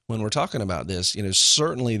play when we're talking about this.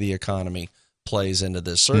 Certainly the economy plays into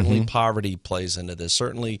this. Certainly poverty plays into this.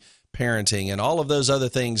 Certainly parenting and all of those other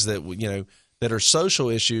things that, that are social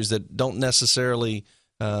issues that don't necessarily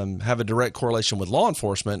have a direct correlation with law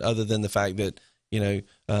enforcement, other than the fact that,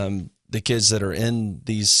 the kids that are in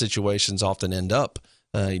these situations often end up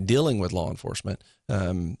dealing with law enforcement.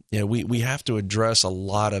 We have to address a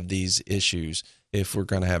lot of these issues if we're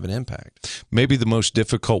going to have an impact. Maybe the most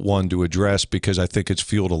difficult one to address, because I think it's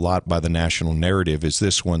fueled a lot by the national narrative, is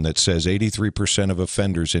this one that says 83% of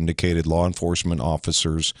offenders indicated law enforcement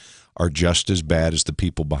officers are just as bad as the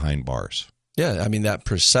people behind bars. Yeah, I mean, that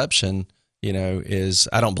perception, is,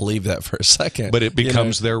 I don't believe that for a second. But it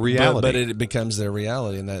becomes their reality. But it becomes their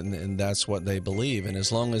reality, and that's what they believe. And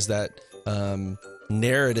as long as that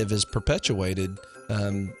narrative is perpetuated,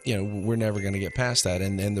 we're never going to get past that.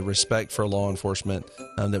 And the respect for law enforcement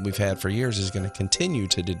that we've had for years is going to continue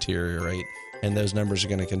to deteriorate, and those numbers are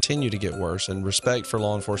going to continue to get worse. And respect for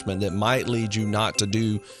law enforcement that might lead you not to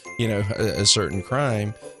do, a certain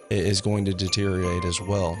crime is going to deteriorate as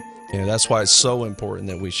well. That's why it's so important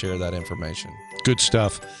that we share that information. Good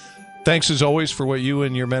stuff. Thanks, as always, for what you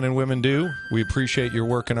and your men and women do. We appreciate your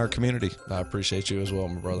work in our community. I appreciate you as well,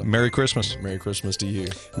 my brother. Merry Christmas. Merry Christmas to you.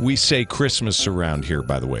 We say Christmas around here,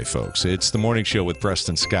 by the way, folks. It's the Morning Show with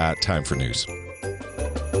Preston Scott. Time for news.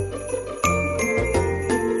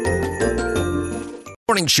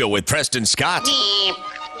 Morning Show with Preston Scott.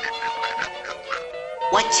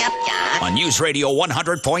 What's up, Doc? On News Radio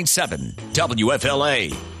 100.7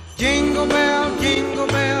 WFLA. Jingle bell, jingle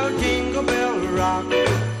bell, jingle bell rock.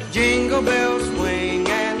 Jingle bells swing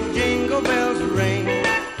and jingle bells ring.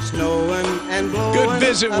 Snowing and blowing. Good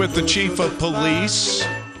visit with the chief of police.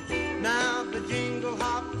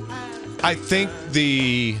 I think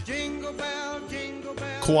the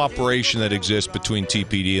cooperation that exists between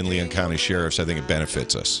TPD and Leon County Sheriffs, I think it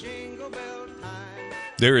benefits us.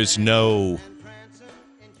 There is no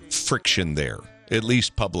friction there, at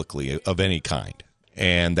least publicly, of any kind.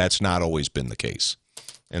 And that's not always been the case.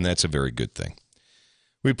 And that's a very good thing.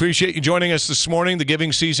 We appreciate you joining us this morning. The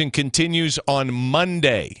giving season continues on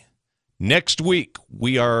Monday. Next week,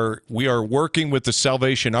 we are working with the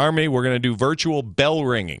Salvation Army. We're going to do virtual bell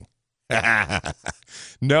ringing.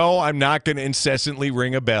 No, I'm not going to incessantly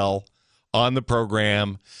ring a bell on the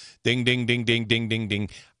program. Ding, ding, ding, ding, ding, ding, ding.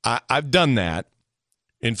 I've done that.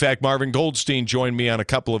 In fact, Marvin Goldstein joined me on a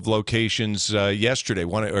couple of locations last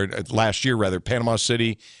year, Panama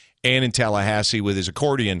City and in Tallahassee with his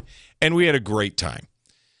accordion, and we had a great time.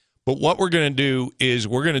 But what we're going to do is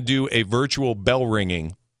we're going to do a virtual bell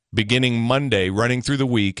ringing beginning Monday, running through the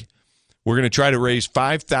week. We're going to try to raise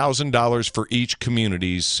 $5,000 for each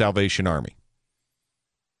community's Salvation Army.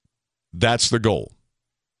 That's the goal.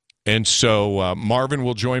 And so Marvin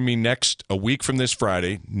will join me a week from this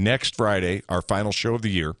Friday, next Friday, our final show of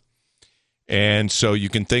the year. And so you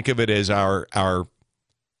can think of it as our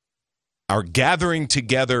gathering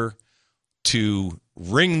together to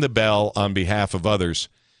ring the bell on behalf of others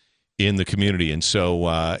in the community. And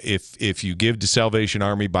so if you give to Salvation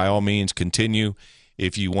Army, by all means, continue.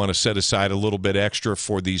 If you want to set aside a little bit extra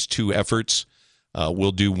for these two efforts,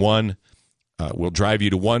 we'll do one. We'll drive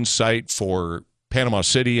you to one site for Panama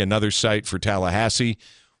City, another site for Tallahassee,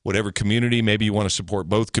 whatever community. Maybe you want to support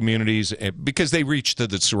both communities because they reach to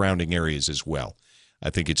the surrounding areas as well. I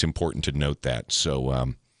think it's important to note that.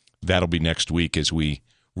 So that'll be next week as we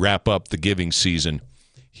wrap up the giving season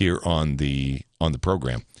here on the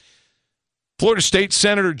program. Florida State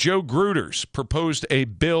Senator Joe Gruters proposed a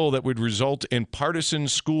bill that would result in partisan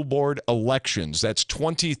school board elections. That's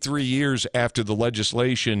 23 years after the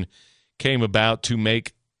legislation came about to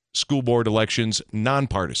make school board elections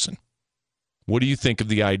nonpartisan. What do you think of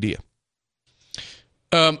the idea?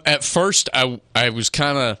 At first, I was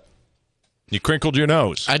kind of... You crinkled your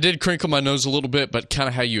nose. I did crinkle my nose a little bit, but kind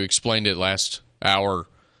of how you explained it last hour,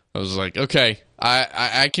 I was like, okay,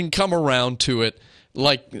 I can come around to it.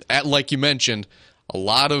 Like you mentioned, a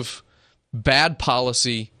lot of bad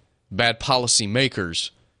policy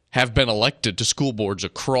makers have been elected to school boards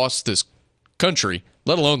across this country,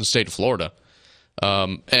 let alone the state of Florida.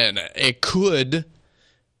 And it could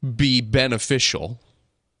be beneficial.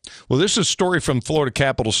 Well, this is a story from Florida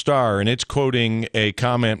Capital Star, and it's quoting a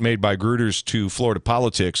comment made by Gruters to Florida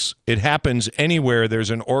Politics. It happens anywhere there's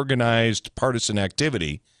an organized partisan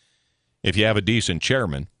activity, if you have a decent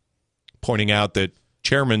chairman, pointing out that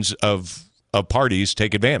chairmen of parties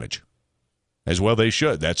take advantage. As well they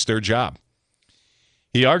should. That's their job.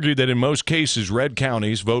 He argued that in most cases, red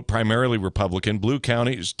counties vote primarily Republican, blue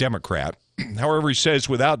counties Democrat. However, he says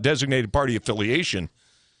without designated party affiliation,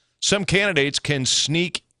 some candidates can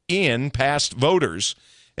sneak in past voters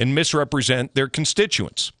and misrepresent their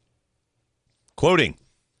constituents. Quoting,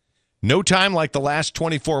 "No time like the last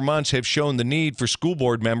 24 months have shown the need for school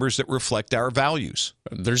board members that reflect our values."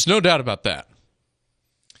 There's no doubt about that.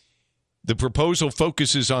 The proposal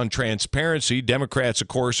focuses on transparency. Democrats, of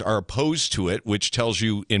course, are opposed to it, which tells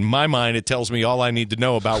you, in my mind, it tells me all I need to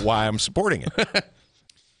know about why I'm supporting it.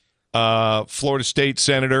 Florida State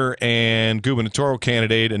Senator and gubernatorial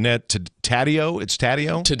candidate Annette Taddeo. It's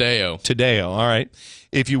Taddeo? Taddeo. All right.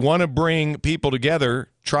 If you want to bring people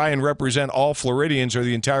together, try and represent all Floridians or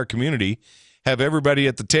the entire community. Have everybody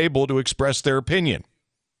at the table to express their opinion.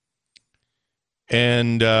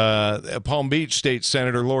 And Palm Beach State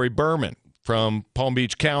Senator Lori Berman from Palm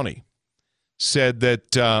Beach County said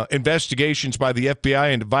that investigations by the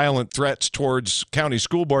FBI into violent threats towards county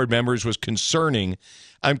school board members was concerning.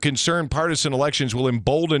 I'm concerned partisan elections will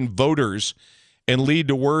embolden voters and lead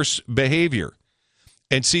to worse behavior.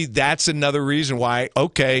 And see, that's another reason why,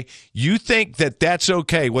 okay, you think that that's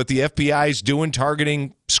okay, what the FBI is doing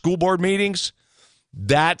targeting school board meetings?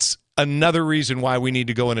 That's another reason why we need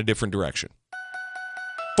to go in a different direction.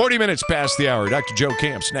 40 minutes past the hour. Dr. Joe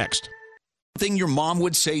Camps next. Thing your mom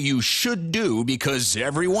would say you should do because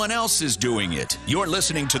everyone else is doing it. You're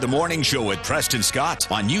listening to The Morning Show with Preston Scott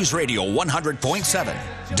on News Radio 100.7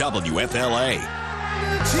 WFLA.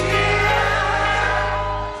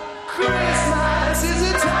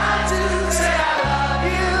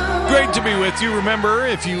 Great to be with you. Remember,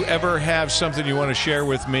 if you ever have something you want to share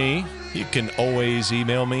with me, you can always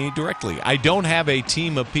email me directly. I don't have a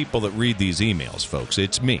team of people that read these emails, folks.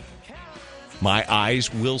 It's me. My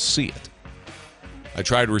eyes will see it. I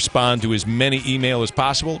try to respond to as many email as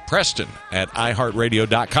possible. Preston at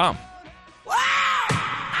iHeartRadio.com.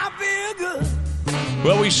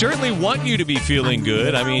 Well, we certainly want you to be feeling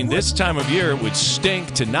good. I mean, this time of year, it would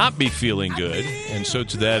stink to not be feeling good. And so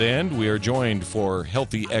to that end, we are joined for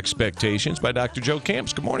Healthy Expectations by Dr. Joe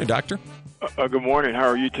Camps. Good morning, Doctor. Good morning. How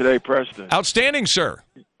are you today, Preston? Outstanding, sir.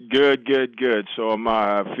 Good. So am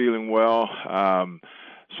I feeling well?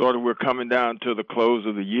 Sort of, we're coming down to the close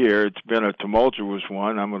of the year. It's been a tumultuous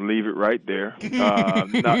one. I'm going to leave it right there.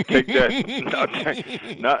 Not take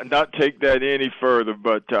that any further.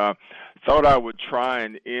 But thought I would try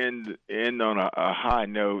and end on a high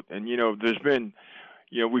note. And there's been,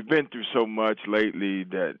 we've been through so much lately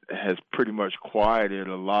that has pretty much quieted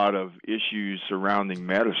a lot of issues surrounding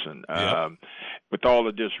medicine. Yep. With all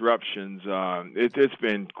the disruptions, it's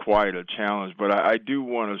been quite a challenge. But I do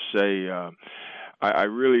want to say. I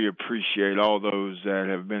really appreciate all those that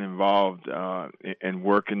have been involved in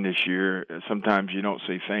working this year. Sometimes you don't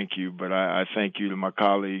say thank you, but I thank you to my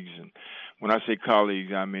colleagues. And when I say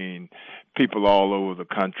colleagues, I mean people all over the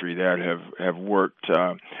country that have worked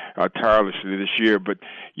tirelessly this year. But,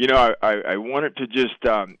 I wanted to just,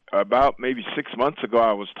 about maybe 6 months ago,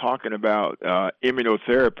 I was talking about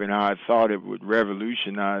immunotherapy and how I thought it would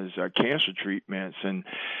revolutionize cancer treatments. And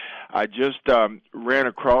I just ran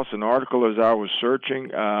across an article as I was searching.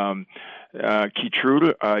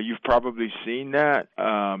 Keytruda, you've probably seen that.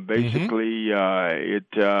 Basically, it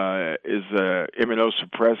is an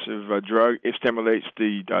immunosuppressive drug. It stimulates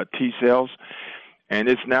the T cells, and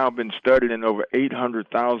it's now been studied in over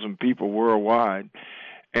 800,000 people worldwide,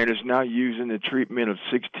 and it's now used in the treatment of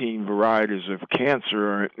 16 varieties of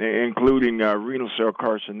cancer, including renal cell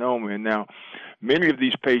carcinoma. And now, many of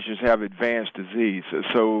these patients have advanced disease.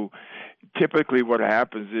 So typically what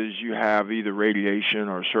happens is you have either radiation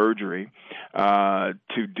or surgery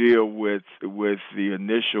to deal with the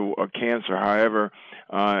initial cancer. However,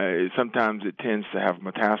 sometimes it tends to have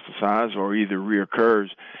metastasized or either reoccurs.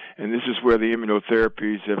 And this is where the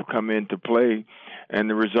immunotherapies have come into play, and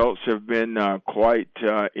the results have been quite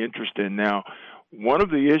interesting. Now, one of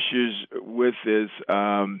the issues with this,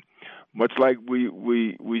 much like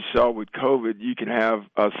we saw with COVID, you can have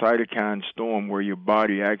a cytokine storm where your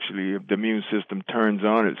body actually, the immune system turns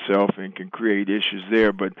on itself and can create issues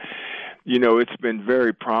there. But, it's been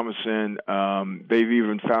very promising. They've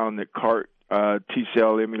even found that CAR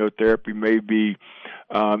T-cell immunotherapy may be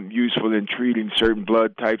useful in treating certain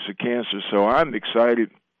blood types of cancer. So I'm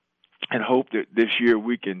excited and hope that this year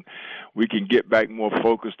we can get back more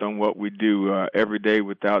focused on what we do every day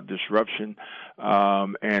without disruption.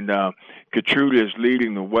 And Keytruda is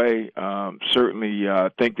leading the way. Certainly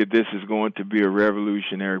think that this is going to be a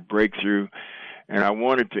revolutionary breakthrough. And I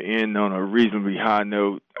wanted to end on a reasonably high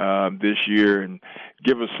note this year and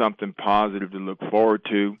give us something positive to look forward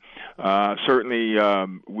to. Certainly,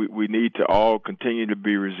 we need to all continue to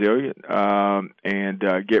be resilient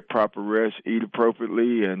and get proper rest, eat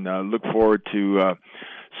appropriately, and look forward to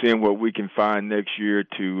seeing what we can find next year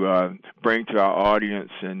to bring to our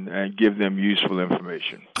audience and give them useful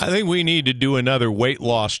information. I think we need to do another weight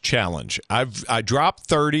loss challenge. I dropped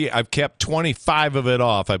 30. I've kept 25 of it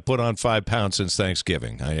off. I put on 5 pounds since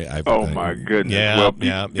Thanksgiving. My goodness. Yeah, well,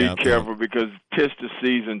 be careful because tis the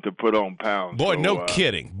season to put on pounds. Boy, no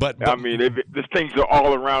kidding. But I mean, the things are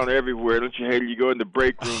all around everywhere. Don't you hate it? You go in the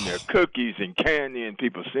break room, there are cookies and candy, and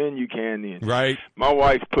people send you candy. And right. My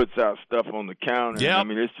wife puts out stuff on the counter. Yep. I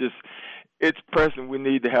mean, it's pressing. We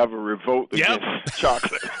need to have a revolt against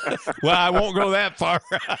chocolate. Well, I won't go that far.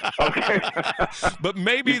 Okay. But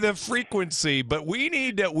maybe the frequency. But we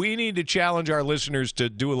need to challenge our listeners to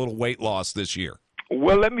do a little weight loss this year.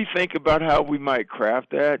 Well, let me think about how we might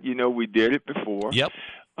craft that. You know, we did it before. Yep.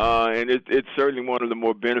 And it's certainly one of the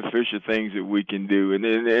more beneficial things that we can do. And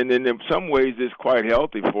in some ways, it's quite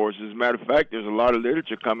healthy for us. As a matter of fact, there's a lot of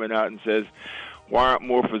literature coming out and says, why aren't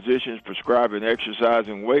more physicians prescribing exercise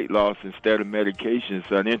and weight loss instead of medications?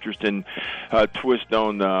 An interesting twist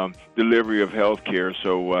on delivery of health care.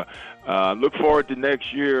 So look forward to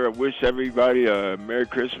next year. I wish everybody a Merry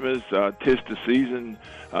Christmas. Tis the season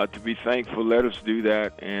to be thankful. Let us do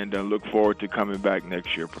that, and look forward to coming back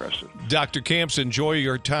next year, Preston. Dr. Camps, enjoy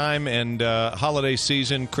your time and holiday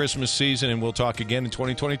season, Christmas season, and we'll talk again in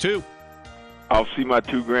 2022. I'll see my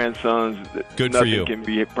 2 grandsons. Good Nothing for you. Can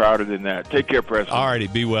be prouder than that. Take care, Preston. All righty,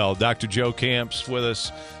 be well. Dr. Joe Camps with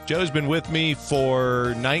us. Joe's been with me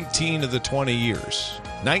for 19 of the 20 years.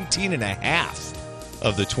 19 and a half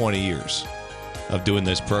of the 20 years of doing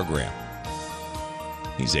this program.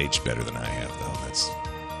 He's aged better than I have, though. That's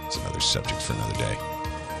another subject for another day.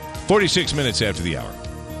 46 minutes after the hour.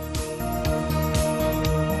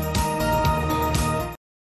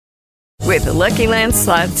 With the Lucky Land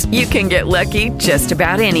Slots, you can get lucky just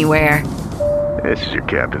about anywhere. This is your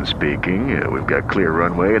captain speaking. We've got clear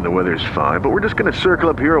runway and the weather's fine, but we're just going to circle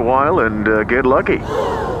up here a while and get lucky.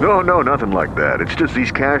 No, nothing like that. It's just these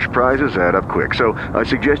cash prizes add up quick. So I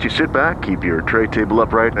suggest you sit back, keep your tray table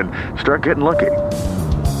upright, and start getting lucky.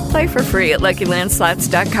 Play for free at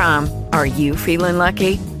LuckyLandSlots.com. Are you feeling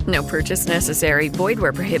lucky? No purchase necessary. Void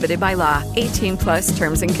where prohibited by law. 18+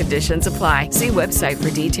 terms and conditions apply. See website for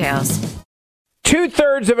details.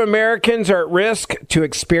 2/3 of Americans are at risk to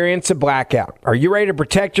experience a blackout. Are you ready to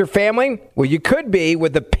protect your family? Well, you could be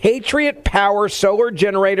with the Patriot Power Solar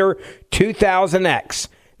Generator 2000X.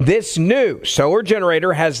 This new solar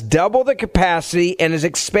generator has double the capacity and is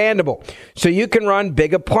expandable, so you can run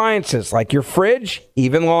big appliances like your fridge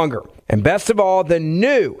even longer. And best of all, the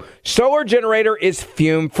new solar generator is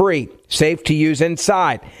fume-free, safe to use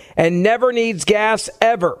inside, and never needs gas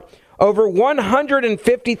ever. Over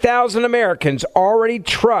 150,000 Americans already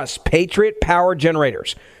trust Patriot Power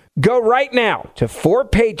Generators. Go right now to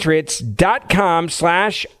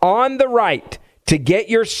 4patriots.com/ontherright to get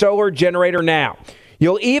your solar generator now.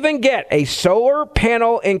 You'll even get a solar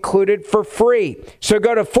panel included for free. So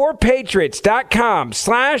go to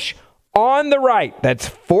 4patriots.com/ontherright. That's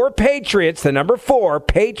 4patriots, the number 4,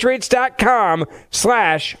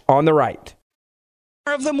 patriots.com/ontherright.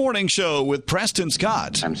 Of the morning show with Preston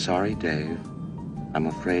Scott. I'm sorry, Dave. I'm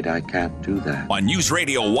afraid I can't do that. On News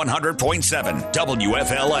Radio 100.7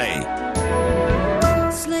 WFLA.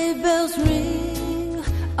 Sleigh bells ring.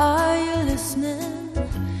 Are you listening?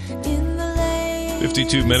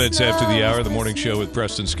 52 minutes after the hour, the morning show with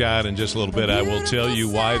Preston Scott. In just a little bit, I will tell you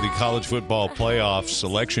why the College Football Playoff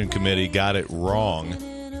Selection Committee got it wrong.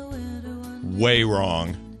 Way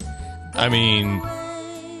wrong. I mean,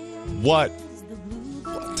 what?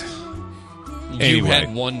 You Anyway.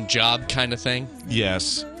 had one job kind of thing?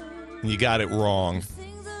 Yes. You got it wrong.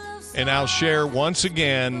 And I'll share once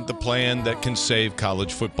again the plan that can save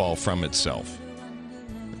college football from itself.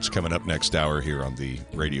 It's coming up next hour here on the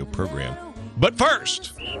radio program. But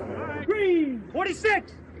first, Green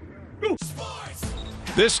 46. Go.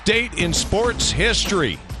 this date in sports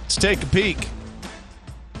history. Let's take a peek.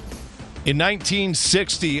 In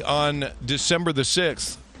 1960, on December the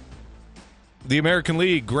 6th, the American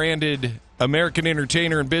League granted American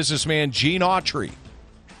entertainer and businessman Gene Autry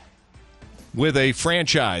with a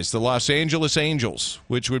franchise, the Los Angeles Angels,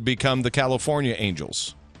 which would become the California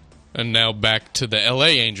Angels. And now back to the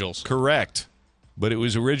L.A. Angels. Correct. But it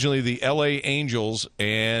was originally the L.A. Angels,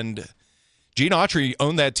 and Gene Autry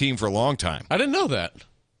owned that team for a long time. I didn't know that.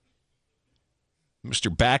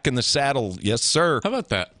 Mr. Back in the Saddle. Yes, sir. How about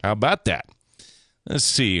that? How about that? Let's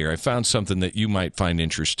see here. I found something that you might find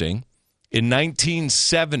interesting. In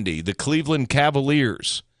 1970, the Cleveland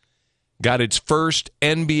Cavaliers got its first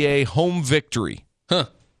NBA home victory,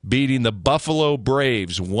 beating the Buffalo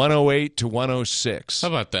Braves 108-106. How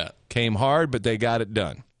about that? Came hard, but they got it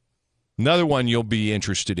done. Another one you'll be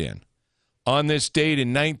interested in. On this date in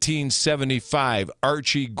 1975,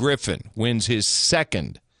 Archie Griffin wins his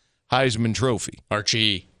second Heisman Trophy.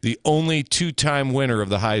 Archie. The only two-time winner of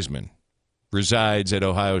the Heisman resides at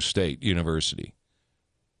Ohio State University.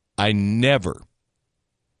 I never,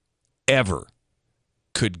 ever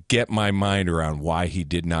could get my mind around why he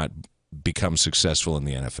did not become successful in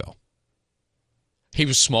the NFL. He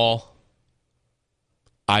was small.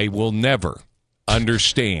 I will never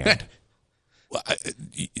understand.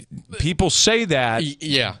 People say that,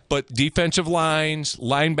 yeah, but defensive lines,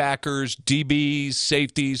 linebackers, DBs,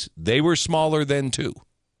 safeties, they were smaller then too.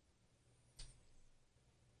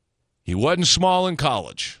 He wasn't small in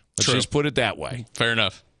college. Let's just put it that way. Fair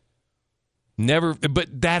enough. Never,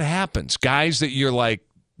 but that happens. Guys that you're like,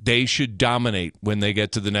 they should dominate when they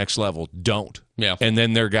get to the next level, don't. Yeah. And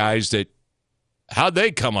then they're guys that, how'd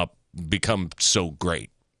they become so great?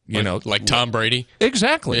 Like Tom Brady?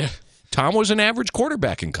 Exactly. Yeah. Tom was an average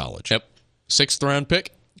quarterback in college. Yep. 6th round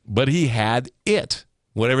pick. But he had it.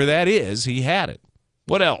 Whatever that is, he had it.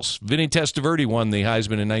 What else? Vinny Testaverde won the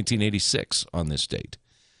Heisman in 1986 on this date.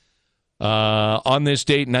 On this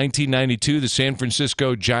date, 1992, the San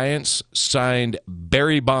Francisco Giants signed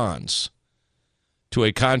Barry Bonds to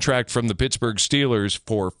a contract from the Pittsburgh Steelers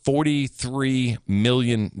for $43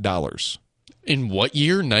 million. In what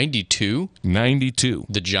year? 92? 92.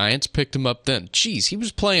 The Giants picked him up then. Jeez, he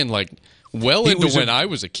was playing into when I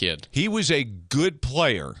was a kid. He was a good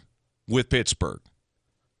player with Pittsburgh.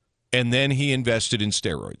 And then he invested in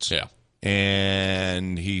steroids. Yeah.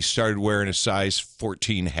 And he started wearing a size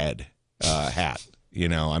 14 hat.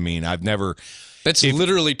 I've never... That's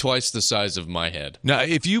literally twice the size of my head. Now,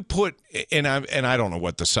 if you put, and I don't know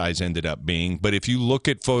what the size ended up being, but if you look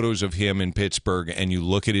at photos of him in Pittsburgh and you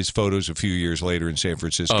look at his photos a few years later in San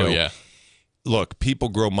Francisco, look, people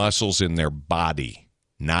grow muscles in their body,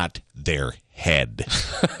 not their head.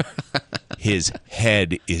 His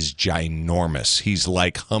head is ginormous. He's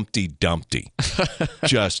like Humpty Dumpty,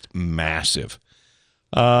 just massive.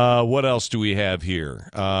 What else do we have here?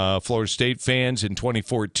 Florida State fans in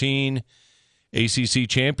 2014. ACC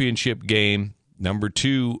championship game, number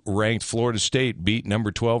 2 ranked Florida State beat number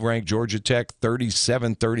 12 ranked Georgia Tech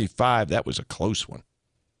 37-35. That was a close one.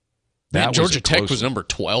 Georgia Tech was number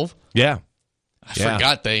 12? Yeah. I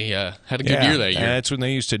forgot they had a good year that year. That's when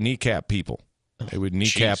they used to kneecap people. They would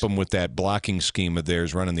kneecap them with that blocking scheme of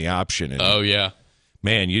theirs running the option. And,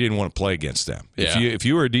 man, you didn't want to play against them. Yeah. If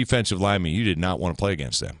you were a defensive lineman, you did not want to play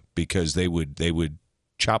against them because they would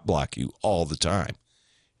chop block you all the time.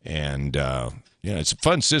 And, it's a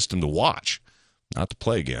fun system to watch, not to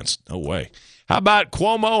play against. No way. How about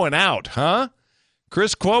Cuomo and out, huh?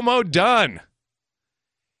 Chris Cuomo done.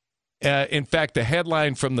 In fact, the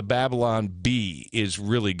headline from the Babylon Bee is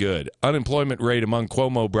really good. Unemployment rate among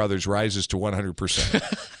Cuomo brothers rises to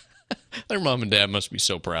 100%. Their mom and dad must be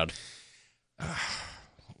so proud.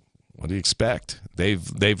 What do you expect?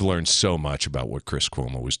 They've learned so much about what Chris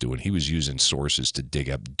Cuomo was doing. He was using sources to dig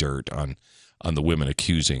up dirt on the women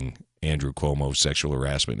accusing Andrew Cuomo of sexual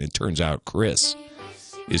harassment. It turns out Chris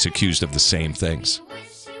is accused of the same things.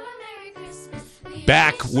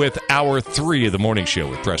 Back with Hour 3 of the Morning Show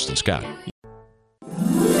with Preston Scott.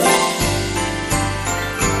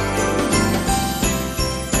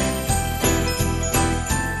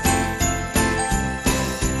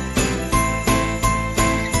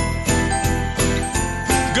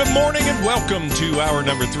 Good morning and welcome to hour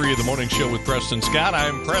number 3 of the Morning Show with Preston Scott.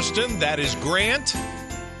 I'm Preston. That is Grant.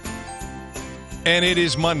 And it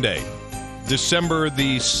is Monday, December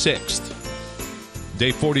the 6th.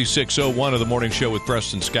 Day 4601 of the Morning Show with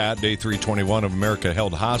Preston Scott. Day 321 of America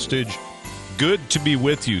Held Hostage. Good to be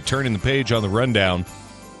with you. Turning the page on the rundown.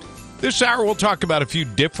 This hour we'll talk about a few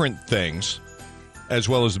different things, as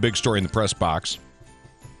well as the big story in the press box.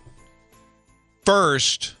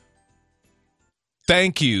 First,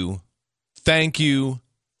 thank you,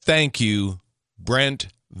 Brent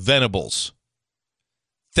Venables.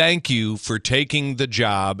 Thank you for taking the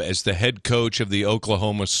job as the head coach of the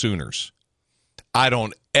Oklahoma Sooners. I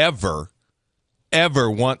don't ever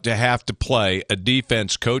want to have to play a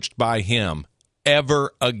defense coached by him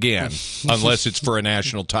ever again unless it's for a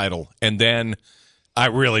national title. And then I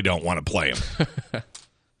really don't want to play him.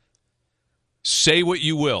 Say what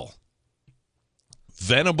you will.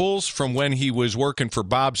 Venables, from when he was working for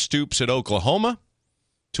Bob Stoops at Oklahoma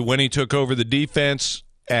to when he took over the defense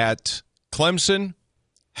at Clemson,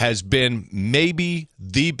 has been maybe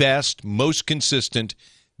the best, most consistent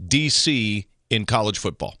DC in college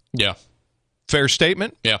football. Yeah. Fair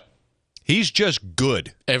statement? Yeah. He's just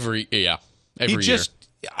good. Every year.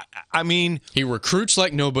 I mean, he recruits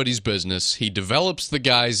like nobody's business. He develops the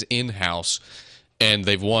guys in-house, and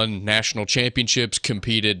they've won national championships,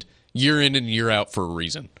 competed year in and year out for a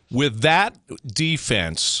reason. With that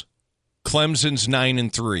defense, Clemson's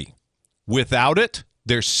 9-3. Without it,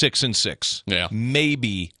 they're 6-6. Yeah.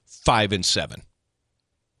 Maybe 5-7.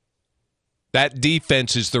 That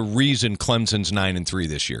defense is the reason Clemson's 9-3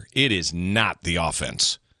 this year. It is not the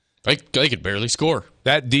offense. They could barely score.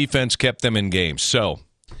 That defense kept them in games. So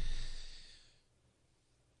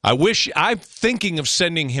I'm thinking of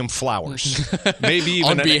sending him flowers. Maybe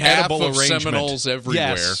even on behalf an edible of arrangement. Seminoles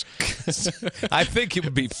everywhere. Yes. I think it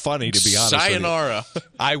would be funny, to be honest. Sayonara. With you.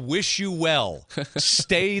 I wish you well.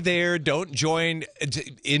 Stay there. Don't join.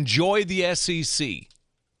 Enjoy the SEC.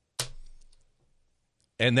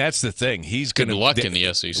 And that's the thing. He's going to good luck in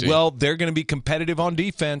the SEC. Well, they're going to be competitive on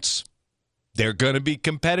defense. They're going to be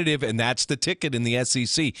competitive, and that's the ticket in the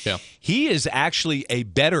SEC. Yeah. He is actually a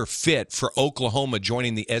better fit for Oklahoma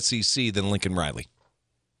joining the SEC than Lincoln Riley.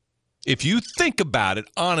 If you think about it,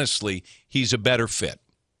 honestly, he's a better fit.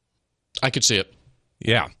 I could see it.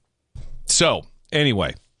 Yeah. So,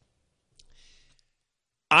 anyway,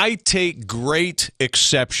 I take great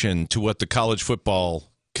exception to what the College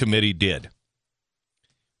Football Committee did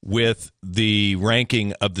with the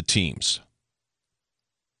ranking of the teams.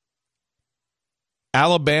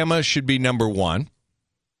 Alabama should be number 1.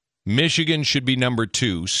 Michigan should be number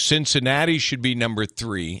 2. Cincinnati should be number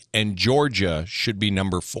 3. And Georgia should be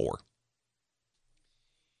number 4.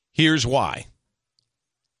 Here's why.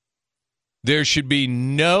 There should be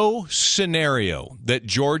no scenario that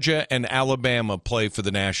Georgia and Alabama play for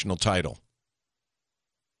the national title.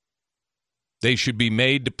 They should be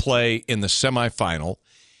made to play in the semifinal.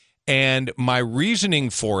 And my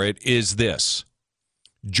reasoning for it is this.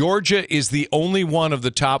 Georgia is the only one of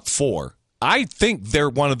the top 4. I think they're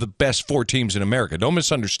one of the best 4 teams in America. Don't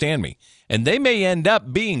misunderstand me. And they may end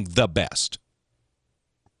up being the best.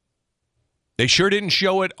 They sure didn't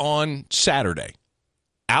show it on Saturday.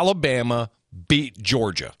 Alabama beat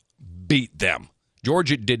Georgia. Beat them.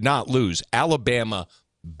 Georgia did not lose. Alabama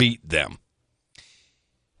beat them.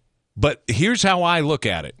 But here's how I look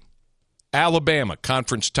at it. Alabama,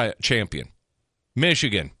 conference champion.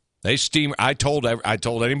 Michigan. I told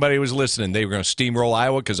anybody who was listening they were going to steamroll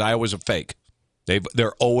Iowa because Iowa's a fake.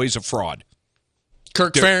 They're always a fraud.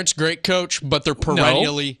 Kirk Ferentz, great coach, but they're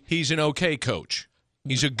perennially. No, he's an okay coach.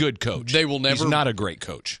 He's a good coach. They will never. He's not a great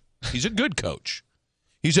coach. He's a good coach.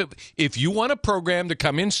 If you want a program to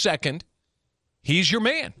come in second, he's your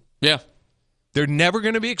man. Yeah. They're never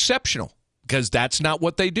going to be exceptional because that's not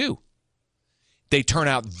what they do. They turn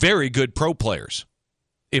out very good pro players.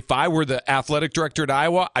 If I were the athletic director at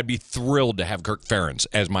Iowa, I'd be thrilled to have Kirk Ferentz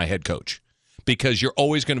as my head coach because you're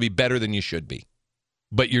always going to be better than you should be,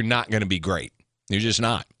 but you're not going to be great. You're just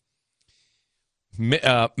not.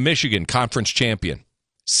 Michigan, conference champion.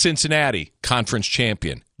 Cincinnati, conference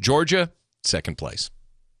champion. Georgia, second place.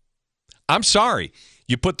 I'm sorry.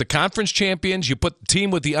 You put the conference champions, you put the team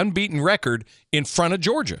with the unbeaten record in front of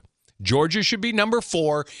Georgia. Georgia should be number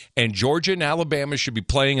 4, and Georgia and Alabama should be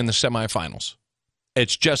playing in the semifinals.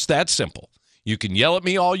 It's just that simple. You can yell at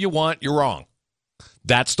me all you want. You're wrong.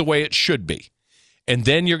 That's the way it should be. And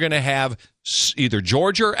then you're going to have either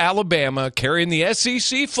Georgia or Alabama carrying the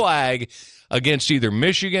SEC flag against either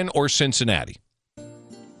Michigan or Cincinnati.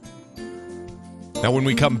 Now, when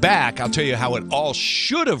we come back, I'll tell you how it all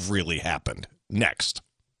should have really happened next.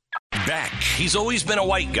 Beck. He's always been a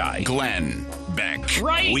white guy. Glenn Beck.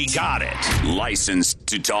 Right. We got it. Licensed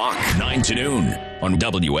to talk. 9 to noon on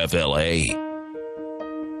WFLA.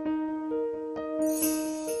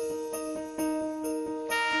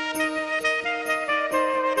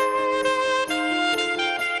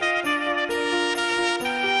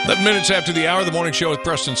 Minutes after the hour, the morning show with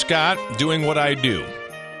Preston Scott, doing what I do.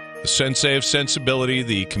 The sensei of sensibility,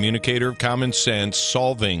 the communicator of common sense,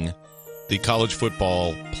 solving the college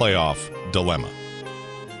football playoff dilemma.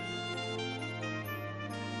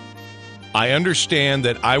 I understand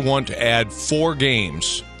that I want to add 4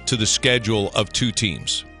 games to the schedule of 2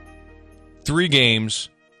 teams. 3 games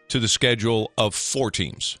to the schedule of 4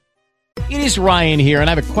 teams. It is Ryan here, and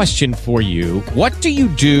I have a question for you. What do you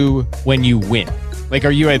do when you win? Like,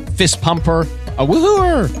 are you a fist pumper, a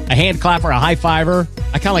woohooer, a hand clapper, a high fiver?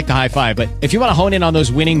 I kind of like the high five, but if you want to hone in on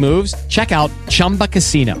those winning moves, check out Chumba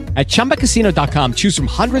Casino. At ChumbaCasino.com, choose from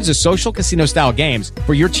hundreds of social casino-style games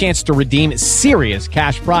for your chance to redeem serious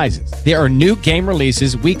cash prizes. There are new game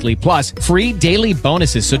releases weekly, plus free daily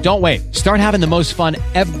bonuses. So don't wait. Start having the most fun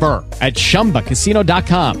ever at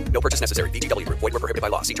ChumbaCasino.com. No purchase necessary. VGW. Void where prohibited by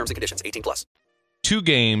law. See terms and conditions. 18+. 2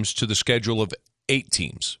 games to the schedule of 8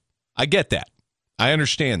 teams. I get that. I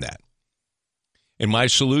understand that. And my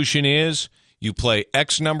solution is you play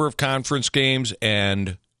X number of conference games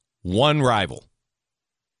and 1 rival.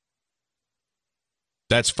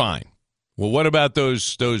 That's fine. Well, what about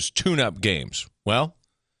those tune-up games? Well,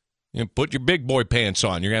 you know, put your big boy pants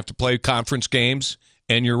on. You're going to have to play conference games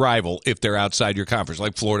and your rival if they're outside your conference,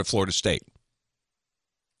 like Florida State.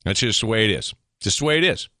 That's just the way it is. Just the way it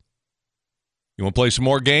is. You want to play some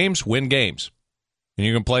more games? Win games. And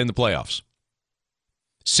you're going to play in the playoffs.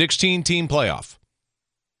 16-team playoff.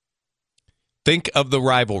 Think of the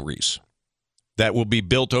rivalries that will be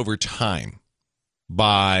built over time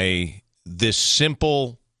by this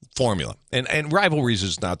simple formula. And rivalries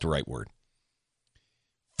is not the right word.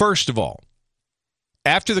 First of all,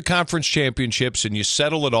 after the conference championships and you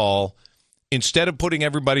settle it all, instead of putting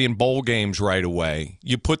everybody in bowl games right away,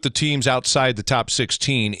 you put the teams outside the top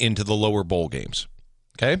 16 into the lower bowl games.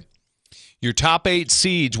 Okay? Your top 8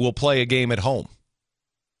 seeds will play a game at home.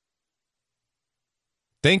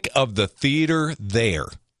 Think of the theater there.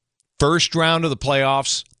 First round of the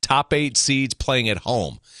playoffs, top 8 seeds playing at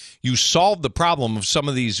home. You solve the problem of some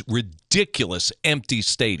of these ridiculous empty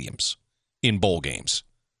stadiums in bowl games.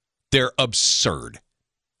 They're absurd.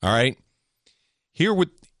 All right?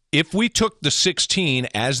 If we took the 16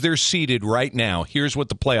 as they're seeded right now, here's what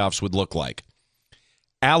the playoffs would look like.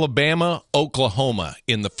 Alabama, Oklahoma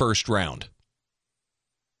in the first round.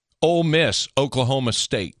 Ole Miss, Oklahoma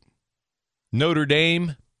State. Notre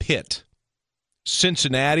Dame, Pitt.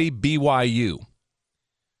 Cincinnati, BYU.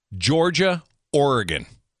 Georgia, Oregon.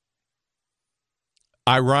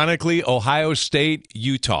 Ironically, Ohio State,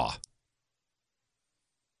 Utah.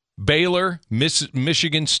 Baylor,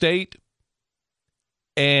 Michigan State.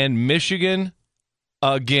 And Michigan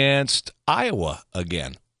against Iowa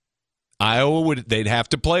again. They'd have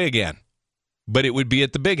to play again, but it would be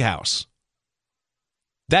at the Big House.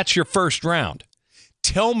 That's your first round.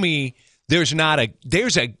 Tell me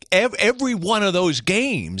every one of those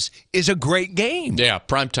games is a great game. Yeah,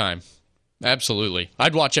 prime time. Absolutely.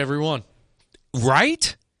 I'd watch every one.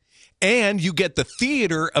 Right? And you get the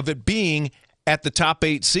theater of it being at the top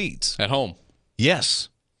 8 seeds. At home. Yes.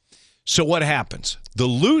 So what happens? The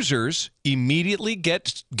losers immediately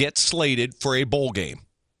get slated for a bowl game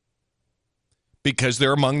because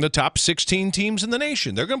they're among the top 16 teams in the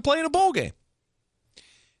nation. They're going to play in a bowl game.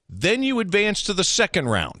 Then you advance to the second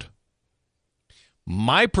round.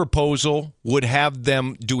 My proposal would have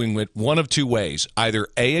them doing it one of 2 ways. Either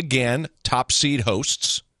A, again, top seed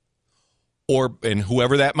hosts, and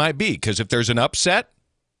whoever that might be. Because if there's an upset,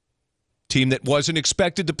 team that wasn't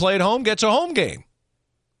expected to play at home gets a home game.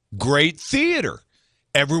 Great theater.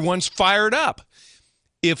 Everyone's fired up.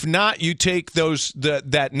 If not, you take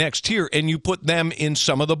that next tier and you put them in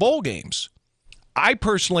some of the bowl games. I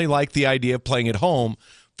personally like the idea of playing at home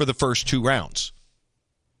for the first 2 rounds.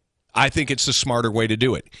 I think it's the smarter way to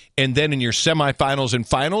do it. And then in your semifinals and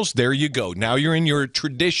finals, there you go. Now you're in your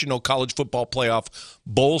traditional college football playoff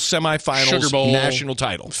bowl semifinals, Sugar Bowl, national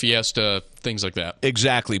title. Fiesta, things like that.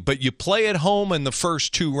 Exactly. But you play at home in the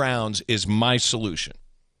first 2 rounds is my solution.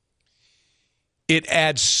 It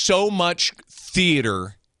adds so much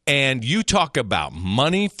theater, and you talk about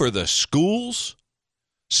money for the schools.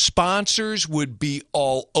 Sponsors would be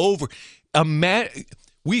all over.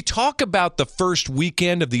 We talk about the first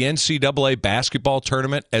weekend of the NCAA basketball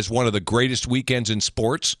tournament as one of the greatest weekends in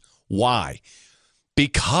sports. Why?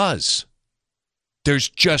 Because there's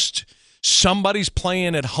just somebody's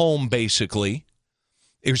playing at home, basically.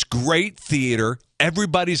 There's great theater.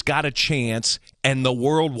 Everybody's got a chance, and the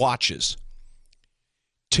world watches.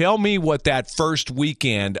 Tell me what that first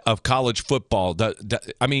weekend of college football does.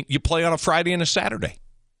 I mean, you play on a Friday and a Saturday.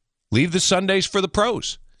 Leave the Sundays for the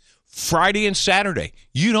pros. Friday and Saturday.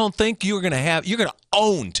 You don't think you're going to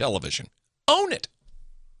own television. Own it.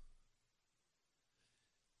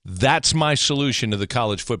 That's my solution to the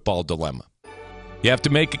college football dilemma. You have to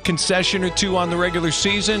make a concession or 2 on the regular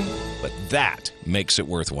season, but that makes it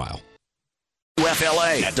worthwhile.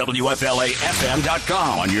 WFLA at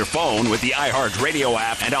WFLAFM.com on your phone with the iHeart Radio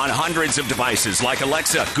app and on hundreds of devices like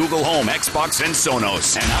Alexa, Google Home, Xbox, and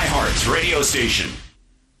Sonos. And iHeart's radio station.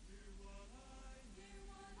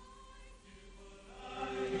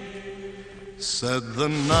 Said the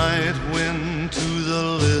night wind to the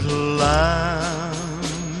little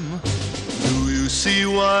lamb, do you see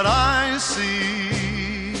what I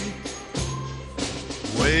see?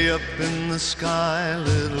 Way up in the sky,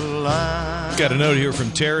 little lamb. Got a note here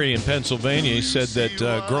from Terry in Pennsylvania. He said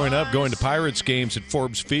that growing up, going to Pirates games at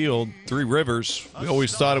Forbes Field, Three Rivers, we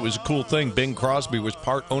always thought it was a cool thing. Bing Crosby was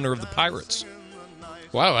part owner of the Pirates.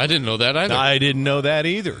 Wow, I didn't know that either. I didn't know that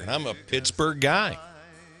either. I'm a Pittsburgh guy.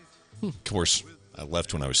 Of course, I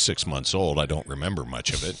left when I was 6 months old. I don't remember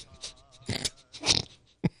much of it.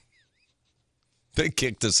 They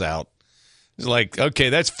kicked us out. It's like, okay,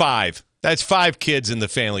 that's 5. That's 5 kids in the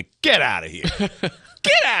family. Get out of here.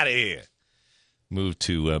 Get out of here. Moved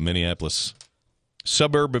to Minneapolis,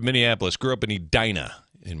 suburb of Minneapolis. Grew up in Edina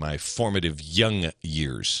in my formative young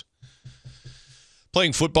years.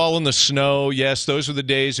 Playing football in the snow. Yes, those were the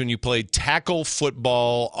days when you played tackle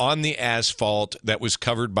football on the asphalt that was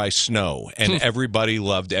covered by snow, and everybody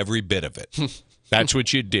loved every bit of it. That's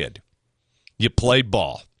what you did. You played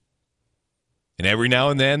ball. And every now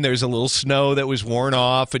and then there's a little snow that was worn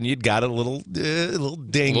off, and you'd got a little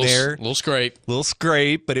ding there. Little scrape. Little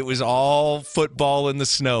scrape, but it was all football in the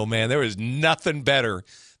snow, man. There was nothing better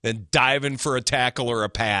than diving for a tackle or a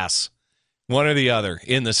pass, one or the other,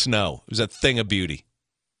 in the snow. It was a thing of beauty.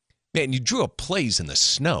 Man, you drew up plays in the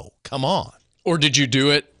snow. Come on. Or did you do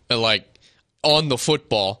it like on the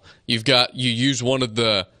football? You use one of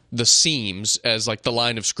the seams as like the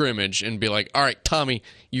line of scrimmage and be like, all right, Tommy,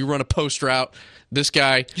 you run a post route. This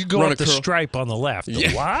guy, you go up the stripe on the left.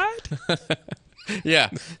 Yeah. What? Yeah.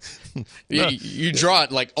 You draw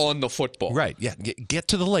it like on the football. Right. Yeah. Get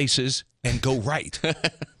to the laces and go right.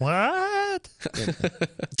 What?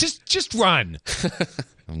 Just run.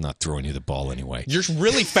 I'm not throwing you the ball anyway. You're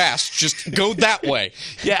really fast. Just go that way.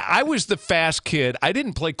 Yeah, I was the fast kid. I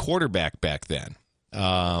didn't play quarterback back then.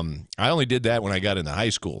 I only did that when I got into high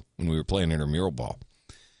school when we were playing intramural ball.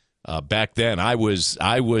 Back then, I was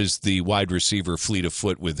the wide receiver, fleet of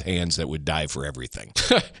foot with hands that would dive for everything.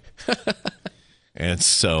 And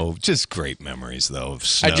so, just great memories, though, of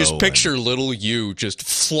snow. I just picture little you just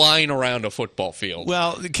flying around a football field.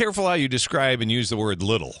 Well, careful how you describe and use the word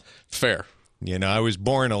little. Fair. You know, I was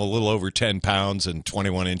born a little over 10 pounds and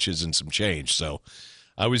 21 inches and some change, so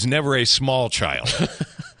I was never a small child.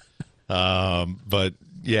 But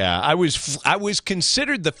yeah, I was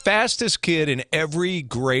considered the fastest kid in every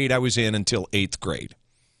grade I was in until 8th grade.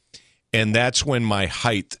 And that's when my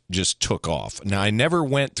height just took off. Now, I never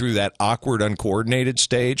went through that awkward, uncoordinated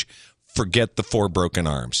stage. Forget the 4 broken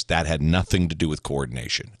arms. That had nothing to do with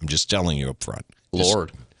coordination. I'm just telling you up front. Lord.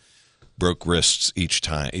 Just broke wrists each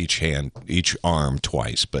time, each hand, each arm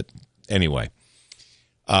twice. But anyway.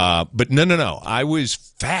 But no. I was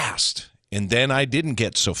fast. And then I didn't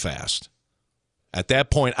get so fast. At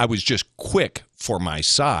that point, I was just quick for my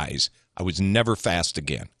size. I was never fast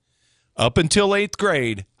again. Up until 8th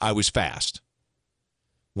grade, I was fast.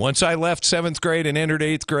 Once I left 7th grade and entered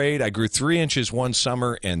 8th grade, I grew 3 inches one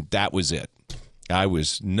summer, and that was it. I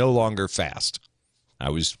was no longer fast. I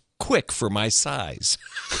was quick for my size.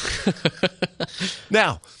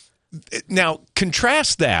 Now,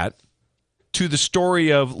 contrast that to the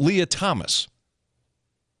story of Leah Thomas.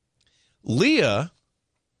 Leah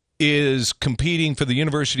is competing for the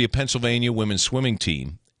University of Pennsylvania women's swimming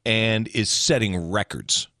team and is setting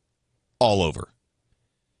records all over,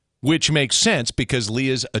 which makes sense because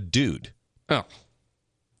Leah's a dude. Oh.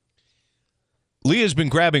 Leah's been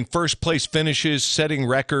grabbing first-place finishes, setting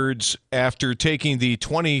records after taking the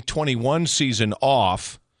 2021 season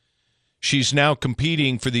off. She's now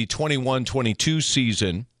competing for the 21-22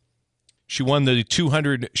 season. She won the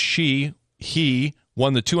 200 he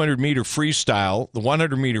won the 200-meter freestyle, the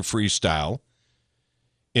 100-meter freestyle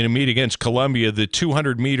in a meet against Columbia. The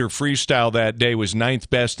 200-meter freestyle that day was 9th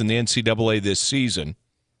best in the NCAA this season.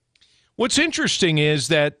 What's interesting is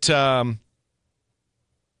that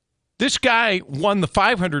this guy won the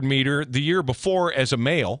 500-meter the year before as a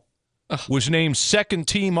male, was named second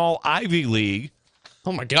team All-Ivy League.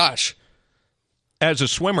 Oh, my gosh. As a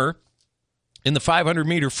swimmer in the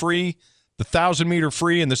 500-meter free, the 1,000-meter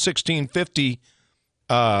free, and the 1650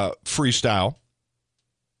 freestyle.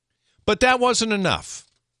 But that wasn't enough.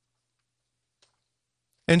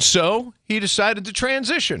 And so he decided to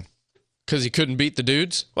transition. Because he couldn't beat the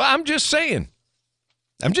dudes? Well, I'm just saying.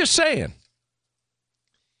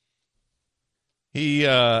 He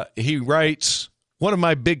writes, one of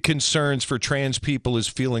my big concerns for trans people is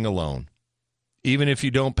feeling alone. Even if you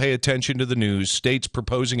don't pay attention to the news, states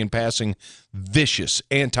proposing and passing vicious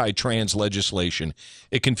anti-trans legislation,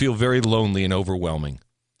 it can feel very lonely and overwhelming.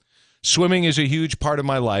 Swimming is a huge part of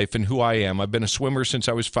my life and who I am. I've been a swimmer since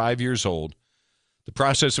I was 5 years old. The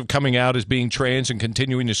process of coming out as being trans and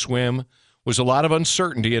continuing to swim was a lot of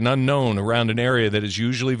uncertainty and unknown around an area that is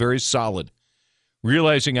usually very solid.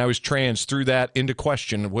 Realizing I was trans threw that into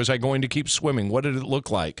question. Was I going to keep swimming? What did it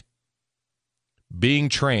look like? Being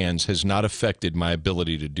trans has not affected my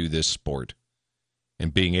ability to do this sport,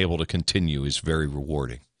 and being able to continue is very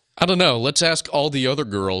rewarding. I don't know. Let's ask all the other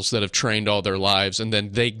girls that have trained all their lives, and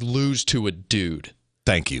then they lose to a dude.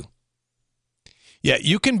 Thank you. Yeah,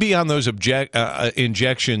 you can be on those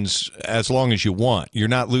injections as long as you want. You're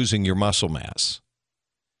not losing your muscle mass.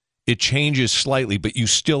 It changes slightly, but you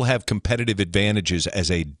still have competitive advantages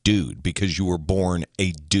as a dude because you were born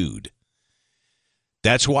a dude.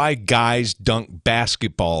 That's why guys dunk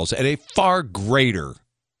basketballs at a far greater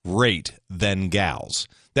rate than gals.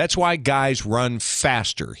 That's why guys run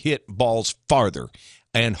faster, hit balls farther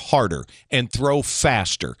and harder, and throw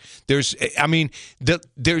faster.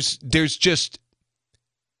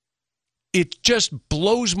 It just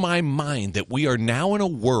blows my mind that we are now in a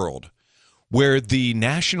world where the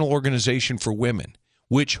National Organization for Women,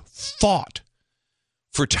 which fought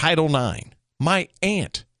for Title IX, my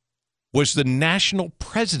aunt was the national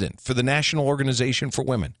president for the National Organization for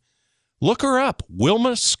Women. Look her up,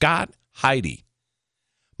 Wilma Scott Heidi.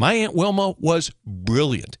 My Aunt Wilma was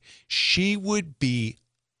brilliant. She would be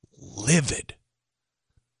livid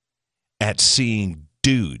at seeing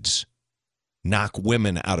dudes knock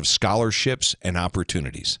women out of scholarships and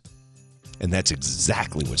opportunities. And that's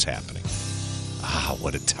exactly what's happening. Ah,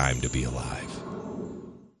 what a time to be alive.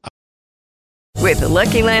 With the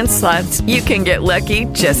Lucky Land Slots, you can get lucky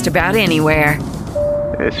just about anywhere.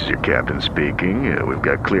 This is your captain speaking. We've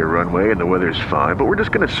got clear runway and the weather's fine, but we're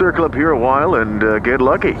just going to circle up here a while and get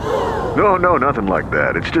lucky. No, nothing like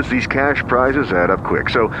that. It's just these cash prizes add up quick.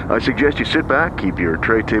 So I suggest you sit back, keep your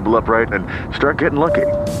tray table upright, and start getting lucky.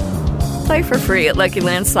 Play for free at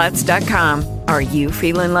LuckyLandSlots.com. Are you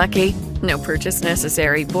feeling lucky? No purchase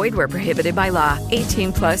necessary. Void where prohibited by law.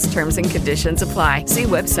 18+ terms and conditions apply. See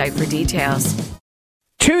website for details.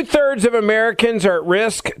 2/3 of Americans are at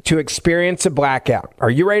risk to experience a blackout.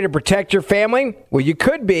 Are you ready to protect your family? Well, you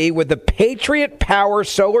could be with the Patriot Power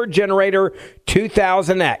Solar Generator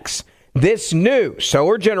 2000X. This new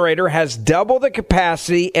solar generator has double the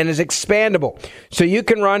capacity and is expandable, so you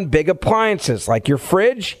can run big appliances like your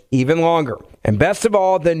fridge even longer. And best of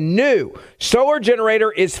all, the new solar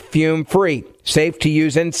generator is fume-free, safe to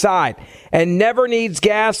use inside, and never needs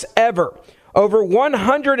gas ever. Over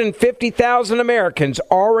 150,000 Americans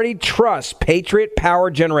already trust Patriot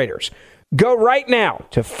Power Generators. Go right now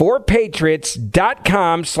to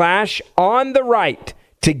 4patriots.com/ontherright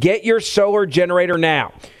to get your solar generator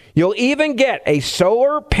now. You'll even get a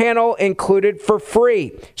solar panel included for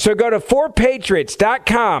free. So go to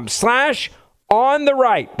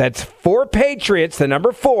 4patriots.com/ontherright. That's 4patriots, the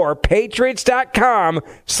number 4,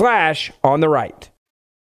 patriots.com/ontherright.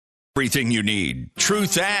 Everything you need,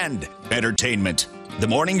 truth and entertainment. The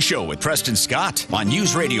Morning Show with Preston Scott on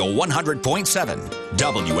News Radio 100.7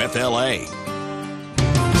 WFLA.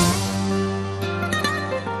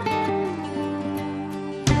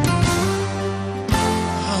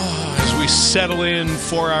 As we settle in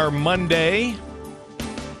for our Monday,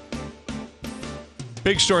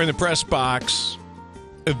 big story in the press box,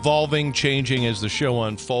 evolving, changing as the show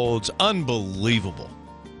unfolds. Unbelievable.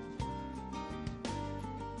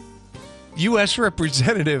 U.S.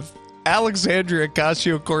 Representative Alexandria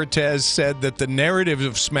Ocasio-Cortez said that the narrative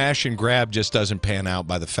of smash and grab just doesn't pan out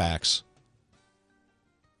by the facts.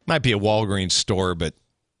 Might be a Walgreens store, but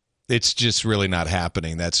it's just really not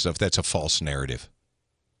happening. That's a false narrative.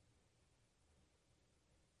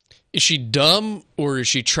 Is she dumb, or is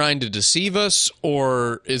she trying to deceive us,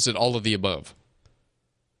 or is it all of the above?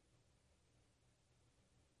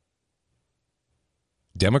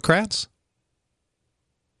 Democrats?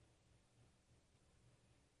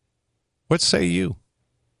 What say you?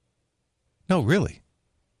 No, really.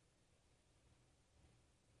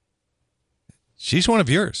 She's one of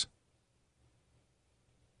yours.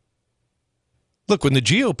 Look, when the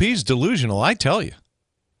GOP's delusional, I tell you.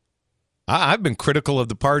 I've been critical of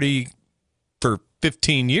the party for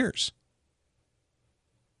 15 years.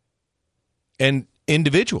 And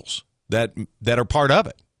individuals that are part of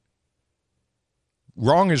it.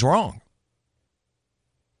 Wrong is wrong.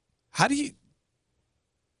 How do you...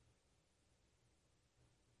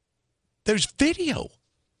 There's video.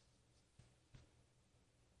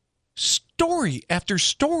 Story after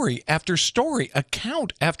story after story,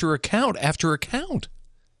 account after account after account.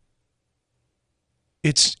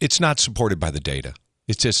 It's not supported by the data.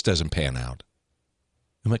 It just doesn't pan out.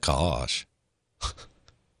 Oh my gosh.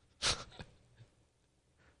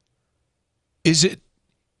 Is it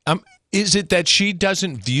Is it that she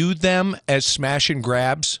doesn't view them as smash and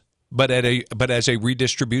grabs, but as a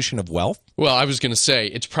redistribution of wealth? Well, I was going to say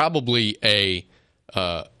it's probably a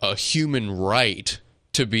human right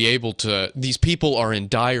to be able to. These people are in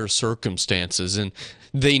dire circumstances, and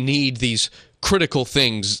they need these critical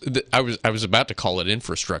things. I was about to call it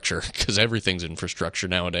infrastructure because everything's infrastructure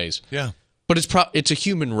nowadays. Yeah, but it's a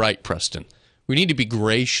human right, Preston. We need to be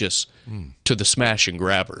gracious to the smash and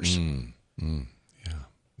grabbers.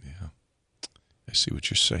 I see what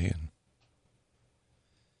you're saying.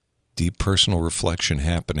 Deep personal reflection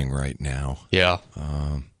happening right now. Yeah.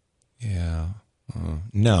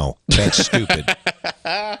 No, that's stupid.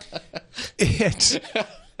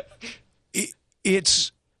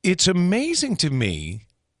 It's amazing to me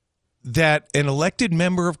that an elected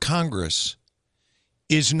member of Congress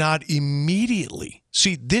is not immediately.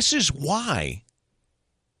 See, this is why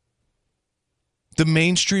the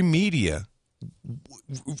mainstream media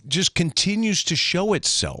just continues to show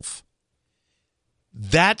itself.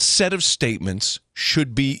 That set of statements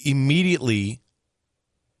should be immediately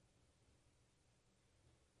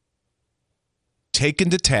taken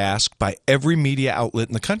to task by every media outlet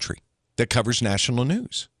in the country that covers national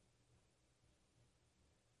news.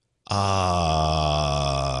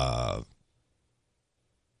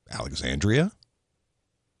 Alexandria,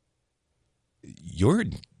 you're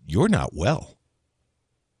not well.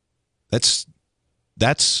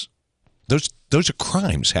 Those are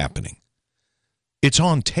crimes happening. It's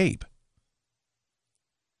on tape.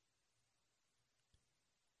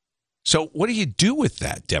 So what do you do with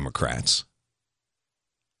that, Democrats?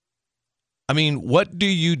 I mean, what do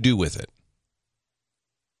you do with it?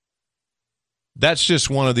 That's just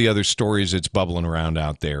one of the other stories that's bubbling around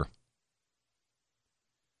out there.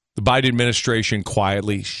 The Biden administration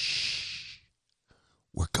quietly,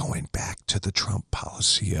 we're going back to the Trump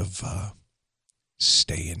policy of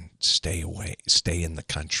stay away, stay in the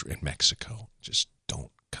country, in Mexico. Just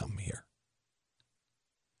don't come here.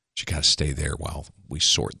 You got to stay there while we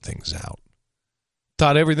sort things out.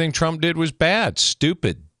 Thought everything Trump did was bad,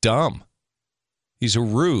 stupid, dumb. He's a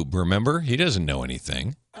rube, remember? He doesn't know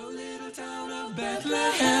anything.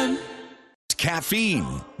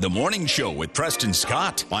 Caffeine, the morning show with Preston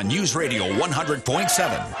Scott on News Radio 100.7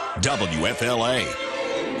 WFLA.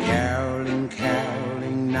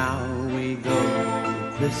 Caroling, now we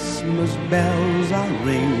go. Christmas bells are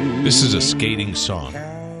ringing. This is a skating song.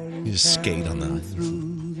 You just skate on the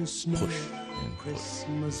push and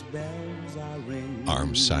Christmas bells are ringing.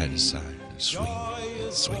 arms side to side. Sweet,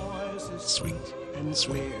 sweet, sweet,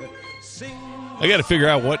 sweet. I got to figure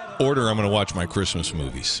out what order I'm going to watch my Christmas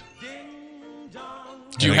movies.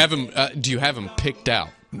 Do you have them picked out?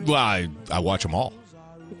 Well, I watch them all.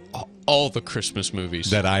 All the Christmas movies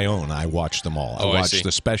that I own, I watch them all. I watch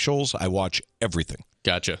the specials. I watch everything.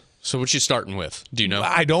 Gotcha. So what you starting with? Do you know?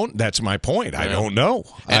 I don't. That's my point. I don't know.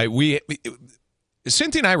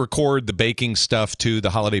 Cynthia and I record the baking stuff too,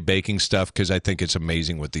 the holiday baking stuff, because I think it's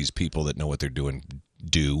amazing what these people that know what they're doing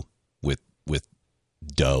do with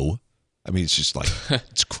dough. I mean, it's just like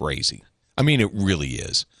it's crazy. I mean, it really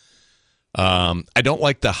is. I don't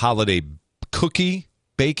like the holiday cookie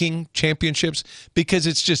baking championships because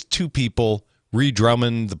it's just two people, Ree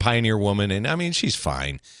Drummond, the Pioneer Woman, and I mean, she's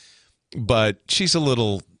fine, but she's a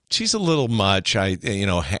little much. Kind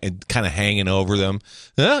of hanging over them.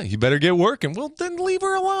 You better get working. Well, then leave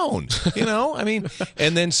her alone. I mean,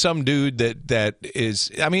 and then some dude that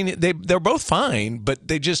is. I mean, they're both fine, but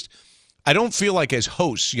they just. I don't feel like as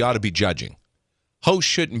hosts you ought to be judging. Hosts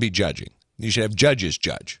shouldn't be judging. You should have judges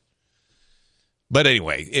judge. But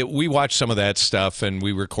anyway, we watch some of that stuff, and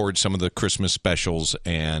we record some of the Christmas specials,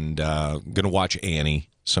 and going to watch Annie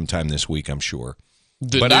sometime this week, I'm sure.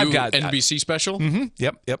 I've got NBC special? Mm-hmm,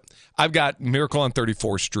 yep. I've got Miracle on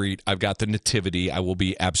 34th Street. I've got The Nativity. I will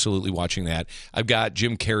be absolutely watching that. I've got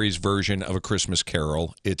Jim Carrey's version of A Christmas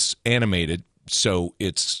Carol. It's animated, so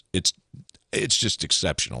it's just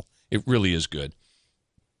exceptional. It really is good.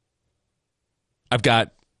 I've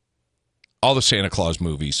got all the Santa Claus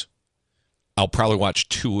movies. I'll probably watch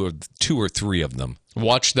two or three of them.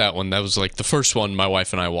 Watch that one. That was like the first one my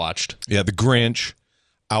wife and I watched. Yeah, The Grinch.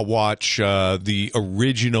 I'll watch the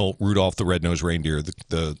original Rudolph the Red-Nosed Reindeer,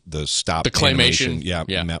 the stop the claymation. Animation.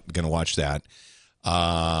 Yeah, I'm going to watch that.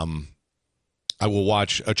 I will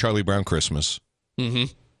watch A Charlie Brown Christmas.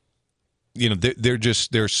 Mm-hmm.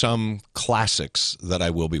 There's some classics that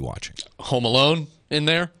I will be watching. Home Alone in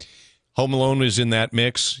there? Home Alone is in that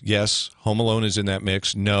mix. Yes, Home Alone is in that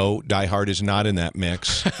mix. No, Die Hard is not in that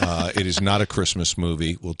mix. It is not a Christmas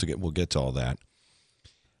movie. We'll get to all that.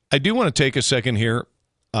 I do want to take a second here.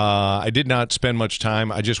 I did not spend much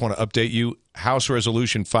time. I just want to update you. House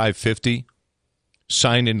Resolution 550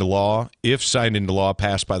 signed into law, if signed into law,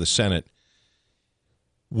 passed by the Senate,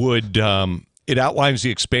 would it outlines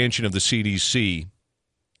the expansion of the CDC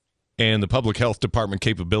and the public health department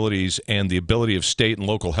capabilities and the ability of state and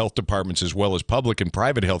local health departments as well as public and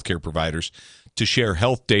private healthcare providers to share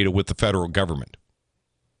health data with the federal government.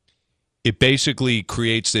 It basically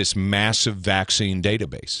creates this massive vaccine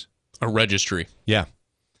database. A registry. Yeah.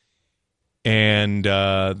 And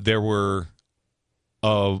there were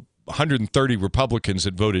 130 Republicans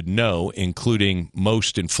that voted no, including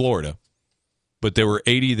most in Florida. But there were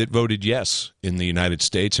 80 that voted yes in the United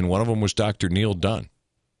States, and one of them was Dr. Neil Dunn.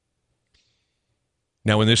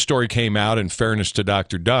 Now, when this story came out, in fairness to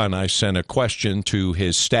Dr. Dunn, I sent a question to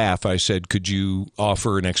his staff. I said, could you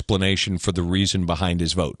offer an explanation for the reason behind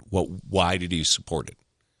his vote? Why did he support it?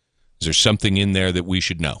 Is there something in there that we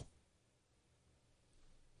should know?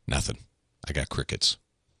 Nothing. I got crickets.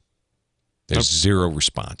 There's zero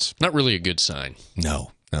response. Not really a good sign.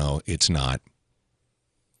 No, it's not.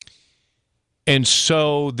 And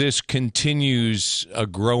so this continues a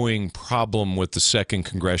growing problem with the second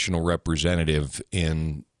congressional representative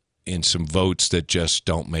in some votes that just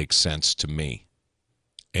don't make sense to me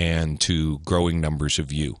and to growing numbers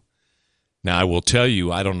of you. Now, I will tell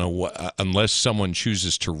you, I don't know what, unless someone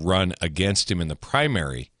chooses to run against him in the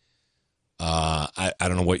primary, I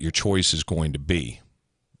don't know what your choice is going to be.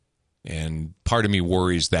 And part of me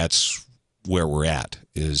worries that's where we're at,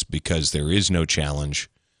 is because there is no challenge.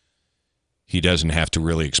 He doesn't have to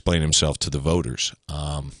really explain himself to the voters.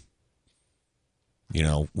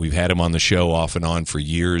 We've had him on the show off and on for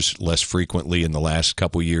years, less frequently in the last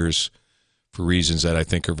couple years for reasons that I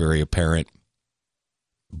think are very apparent.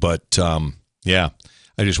 But, I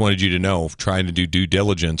just wanted you to know, trying to do due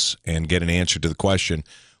diligence and get an answer to the question,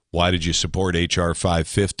 why did you support H.R.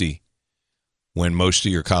 550 when most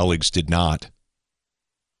of your colleagues did not?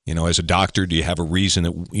 As a doctor, do you have a reason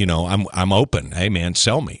that, I'm open. Hey, man,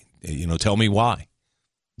 sell me. Tell me why.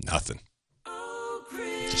 Nothing.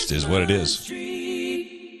 Just is what it is.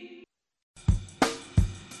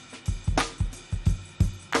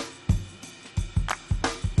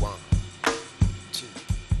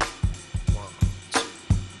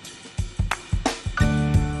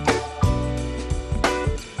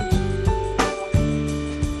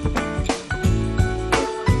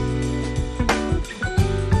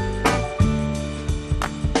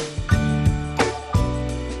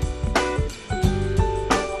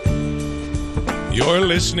 You're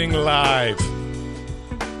listening live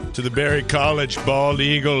to the Berry College Bald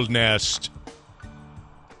Eagle Nest.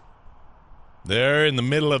 There in the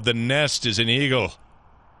middle of the nest is an eagle,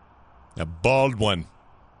 a bald one.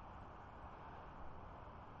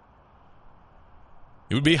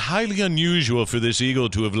 It would be highly unusual for this eagle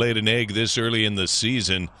to have laid an egg this early in the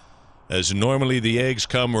season, as normally the eggs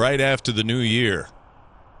come right after the new year.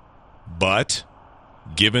 But,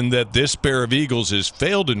 given that this pair of eagles has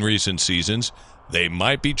failed in recent seasons, they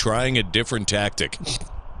might be trying a different tactic.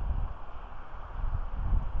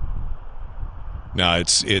 No,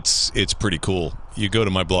 it's pretty cool. You go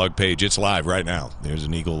to my blog page; it's live right now. There's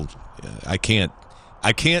an eagle. I can't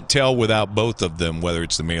tell without both of them whether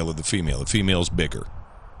it's the male or the female. The female's bigger,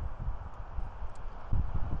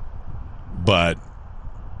 but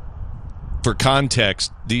for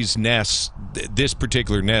context, these nests, this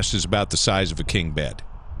particular nest is about the size of a king bed.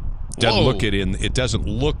 It doesn't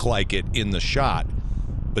look like it in the shot,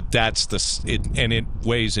 but that's and it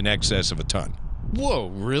weighs in excess of a ton. Whoa,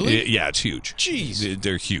 really? Yeah, it's huge. Jeez.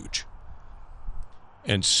 They're huge.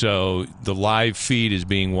 And so the live feed is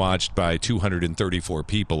being watched by 234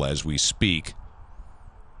 people as we speak.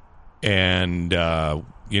 And,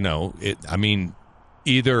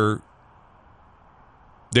 either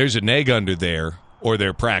there's an egg under there or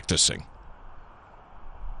they're practicing.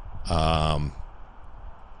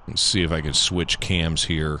 Let's see if I can switch cams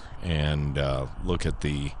here and look at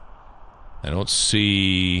I don't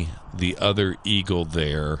see the other eagle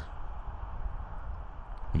there.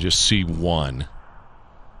 I just see one.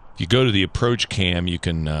 If you go to the approach cam, you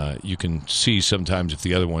can see sometimes if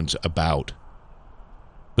the other one's about.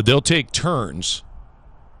 But they'll take turns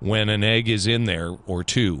when an egg is in there, or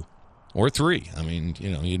two, or three. I mean,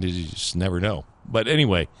 you just never know. But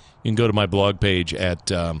anyway, you can go to my blog page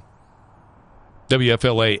at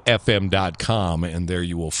WFLAFM.com, and there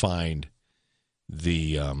you will find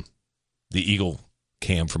the Eagle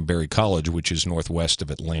Cam from Berry College, which is northwest of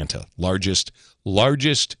Atlanta. Largest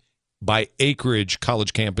by acreage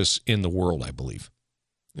college campus in the world, I believe,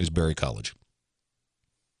 is Berry College.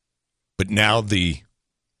 But now the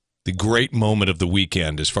great moment of the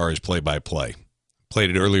weekend as far as play-by-play.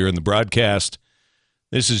 Played it earlier in the broadcast.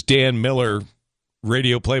 This is Dan Miller,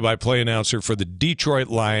 radio play-by-play announcer for the Detroit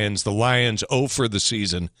Lions. The Lions 0 for the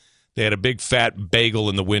season. They had a big fat bagel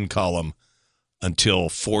in the win column until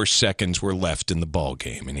 4 seconds were left in the ball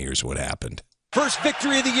game, and here's what happened. First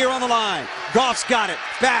victory of the year on the line. Goff's got it.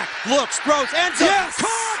 Back, looks, throws, ends up. Yes!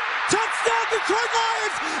 Caught! Touchdown, Detroit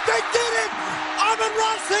Lions! They did it!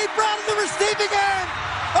 Amon-Ra St. Brown in the receiving end!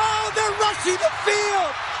 Oh, they're rushing the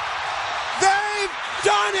field! They've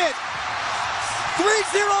done it! 3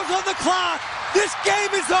 zeros on the clock! This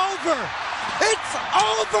game is over! It's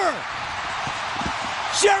over!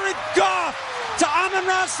 Jared Goff to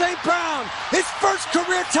Amon-Ra St. Brown, his first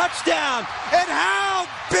career touchdown. And how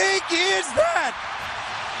big is that?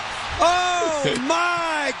 Oh,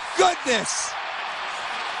 my goodness.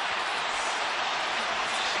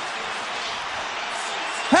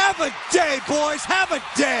 Have a day, boys. Have a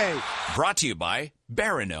day. Brought to you by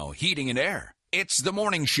Barano Heating and Air. It's the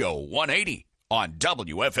Morning Show 180 on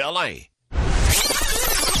WFLA.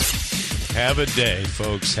 Have a day,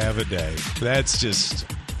 folks. Have a day. That's just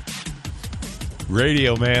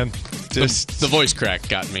radio, man. Just the voice crack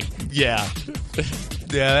got me. Yeah.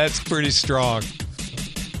 Yeah, that's pretty strong.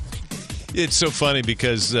 It's so funny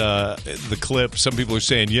because the clip, some people are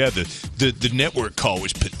saying, yeah, the network call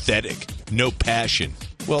was pathetic. No passion.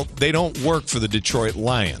 Well, they don't work for the Detroit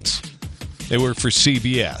Lions. They work for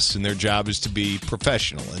CBS, and their job is to be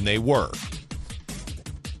professional, and they were.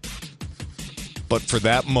 But for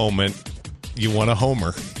that moment, you want a homer,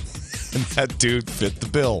 and that dude fit the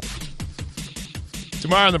bill.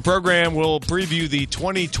 Tomorrow on the program, we'll preview the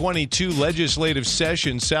 2022 legislative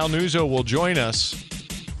session. Sal Nuzzo will join us.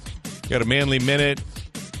 Got a Manly Minute,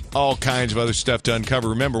 all kinds of other stuff to uncover.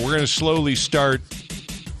 Remember, we're going to slowly start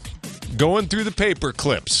going through the paper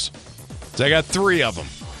clips. So I got 3 of them.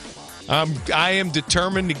 I am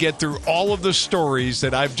determined to get through all of the stories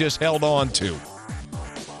that I've just held on to.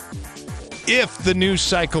 If the news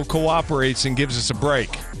cycle cooperates and gives us a break.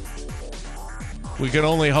 We can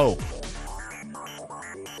only hope.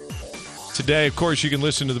 Today, of course, you can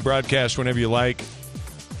listen to the broadcast whenever you like.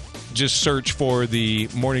 Just search for the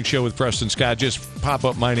Morning Show with Preston Scott. Just pop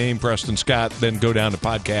up my name, Preston Scott, then go down to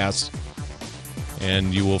podcasts,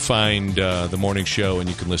 and you will find the Morning Show, and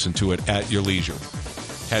you can listen to it at your leisure.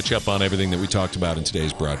 Catch up on everything that we talked about in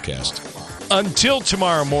today's broadcast. Until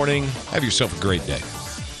tomorrow morning, have yourself a great day.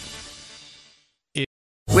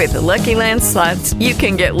 With the Lucky Land Slots, you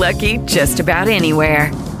can get lucky just about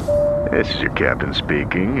anywhere. This is your captain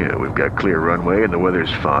speaking. We've got clear runway and the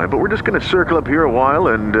weather's fine, but we're just going to circle up here a while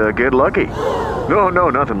and get lucky. No,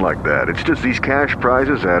 nothing like that. It's just these cash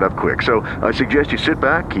prizes add up quick. So I suggest you sit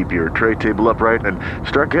back, keep your tray table upright, and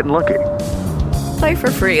start getting lucky. Play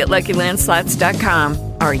for free at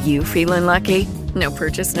LuckyLandSlots.com. Are you feeling lucky? No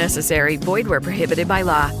purchase necessary. Void where prohibited by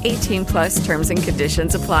law. 18+ terms and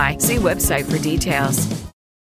conditions apply. See website for details.